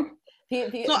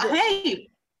 Hey,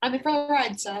 I'm in for a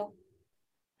ride, so.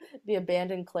 The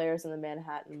abandoned Claire's in the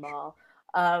Manhattan Mall.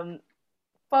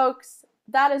 Folks,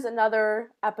 that is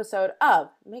another episode of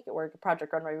Make It Work, a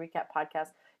Project Runway Recap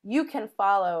podcast. You can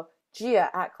follow Gia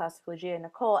at Classically Gia,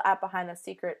 Nicole at Behind the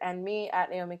Secret, and me at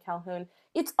Naomi Calhoun.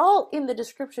 It's all in the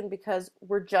description because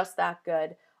we're just that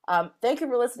good. Thank you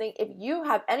for listening. If you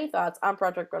have any thoughts on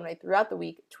Project Runway throughout the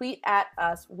week, tweet at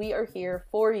us. We are here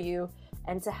for you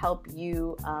and to help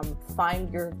you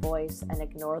find your voice and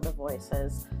ignore the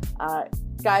voices.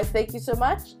 Guys, thank you so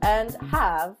much and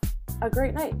have a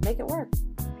great night. Make it work.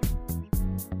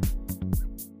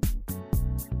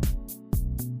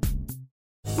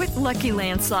 With Lucky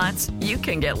Land Slots, you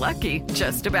can get lucky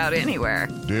just about anywhere.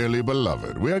 Dearly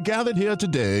beloved, we are gathered here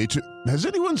today to... Has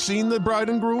anyone seen the bride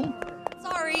and groom?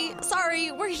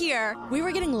 Sorry, we're here. We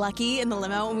were getting lucky in the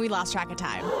limo and we lost track of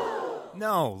time.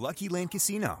 No, Lucky Land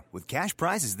Casino, with cash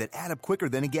prizes that add up quicker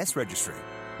than a guest registry.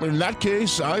 In that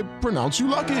case, I pronounce you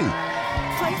lucky.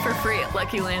 Play for free at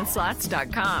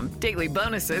LuckyLandSlots.com. Daily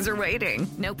bonuses are waiting.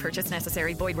 No purchase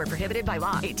necessary. Void where prohibited by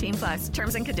law. 18 plus.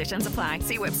 Terms and conditions apply.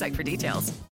 See website for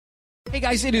details. Hey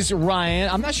guys, it is Ryan.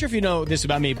 I'm not sure if you know this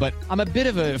about me, but I'm a bit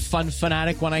of a fun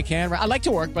fanatic when I can. I like to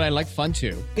work, but I like fun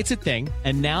too. It's a thing.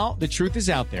 And now the truth is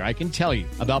out there. I can tell you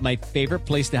about my favorite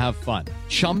place to have fun.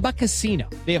 Chumba Casino.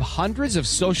 They have hundreds of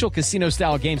social casino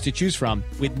style games to choose from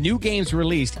with new games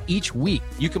released each week.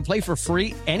 You can play for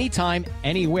free anytime,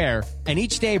 anywhere. And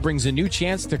each day brings a new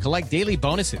chance to collect daily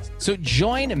bonuses. So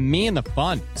join me in the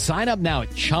fun. Sign up now at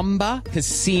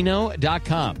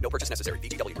ChumbaCasino.com. No purchase necessary.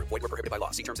 VGW. Void where prohibited by law.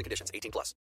 See terms and conditions. 18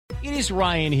 plus. It is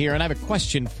Ryan here, and I have a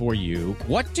question for you.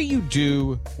 What do you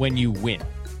do when you win?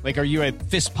 Like, are you a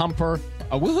fist pumper,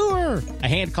 a woohooer, a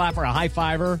hand clapper, a high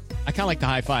fiver? I kind of like the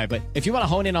high five, but if you want to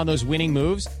hone in on those winning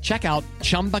moves, check out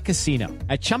Chumba Casino.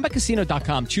 At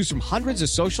ChumbaCasino.com, choose from hundreds of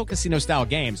social casino style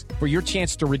games for your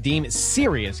chance to redeem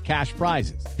serious cash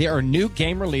prizes. There are new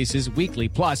game releases weekly,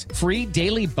 plus free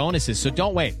daily bonuses. So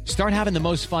don't wait. Start having the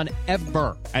most fun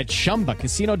ever at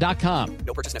ChumbaCasino.com.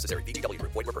 No purchase necessary. VGW.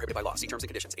 Void where prohibited by law. See terms and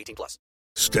conditions. 18 plus.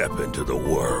 Step into the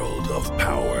world of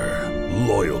power,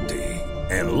 loyalty,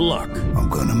 and luck. I'm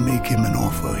gonna make him an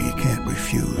offer he can't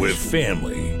refuse. With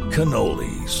family,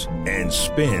 cannolis, and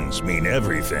spins mean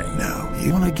everything. Now,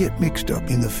 you wanna get mixed up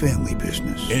in the family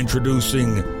business.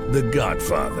 Introducing The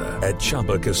Godfather at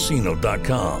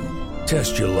ChumbaCasino.com.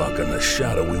 Test your luck in the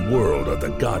shadowy world of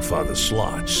The Godfather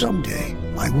slot. Someday,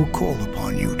 I will call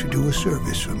upon you to do a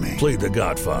service for me. Play The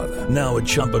Godfather, now at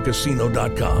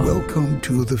ChumbaCasino.com. Welcome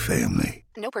to the family.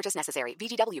 No purchase necessary.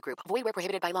 VGW Group. Void where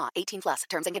prohibited by law. 18 plus.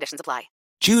 Terms and conditions apply.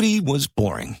 Judy was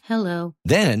boring. Hello.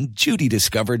 Then Judy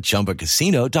discovered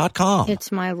ChumbaCasino.com.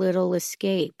 It's my little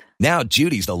escape. Now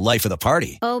Judy's the life of the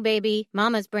party. Oh, baby,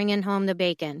 mama's bringing home the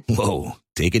bacon. Whoa,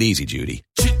 take it easy, Judy.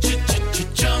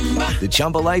 The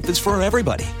Chumba life is for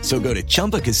everybody. So go to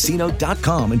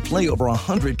ChumbaCasino.com and play over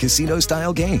 100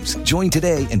 casino-style games. Join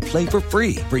today and play for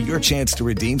free for your chance to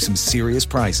redeem some serious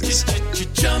prizes.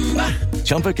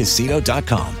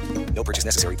 ChumbaCasino.com. No purchase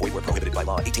necessary. Void where prohibited by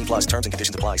law. 18 plus. Terms and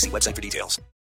conditions apply. See website for details.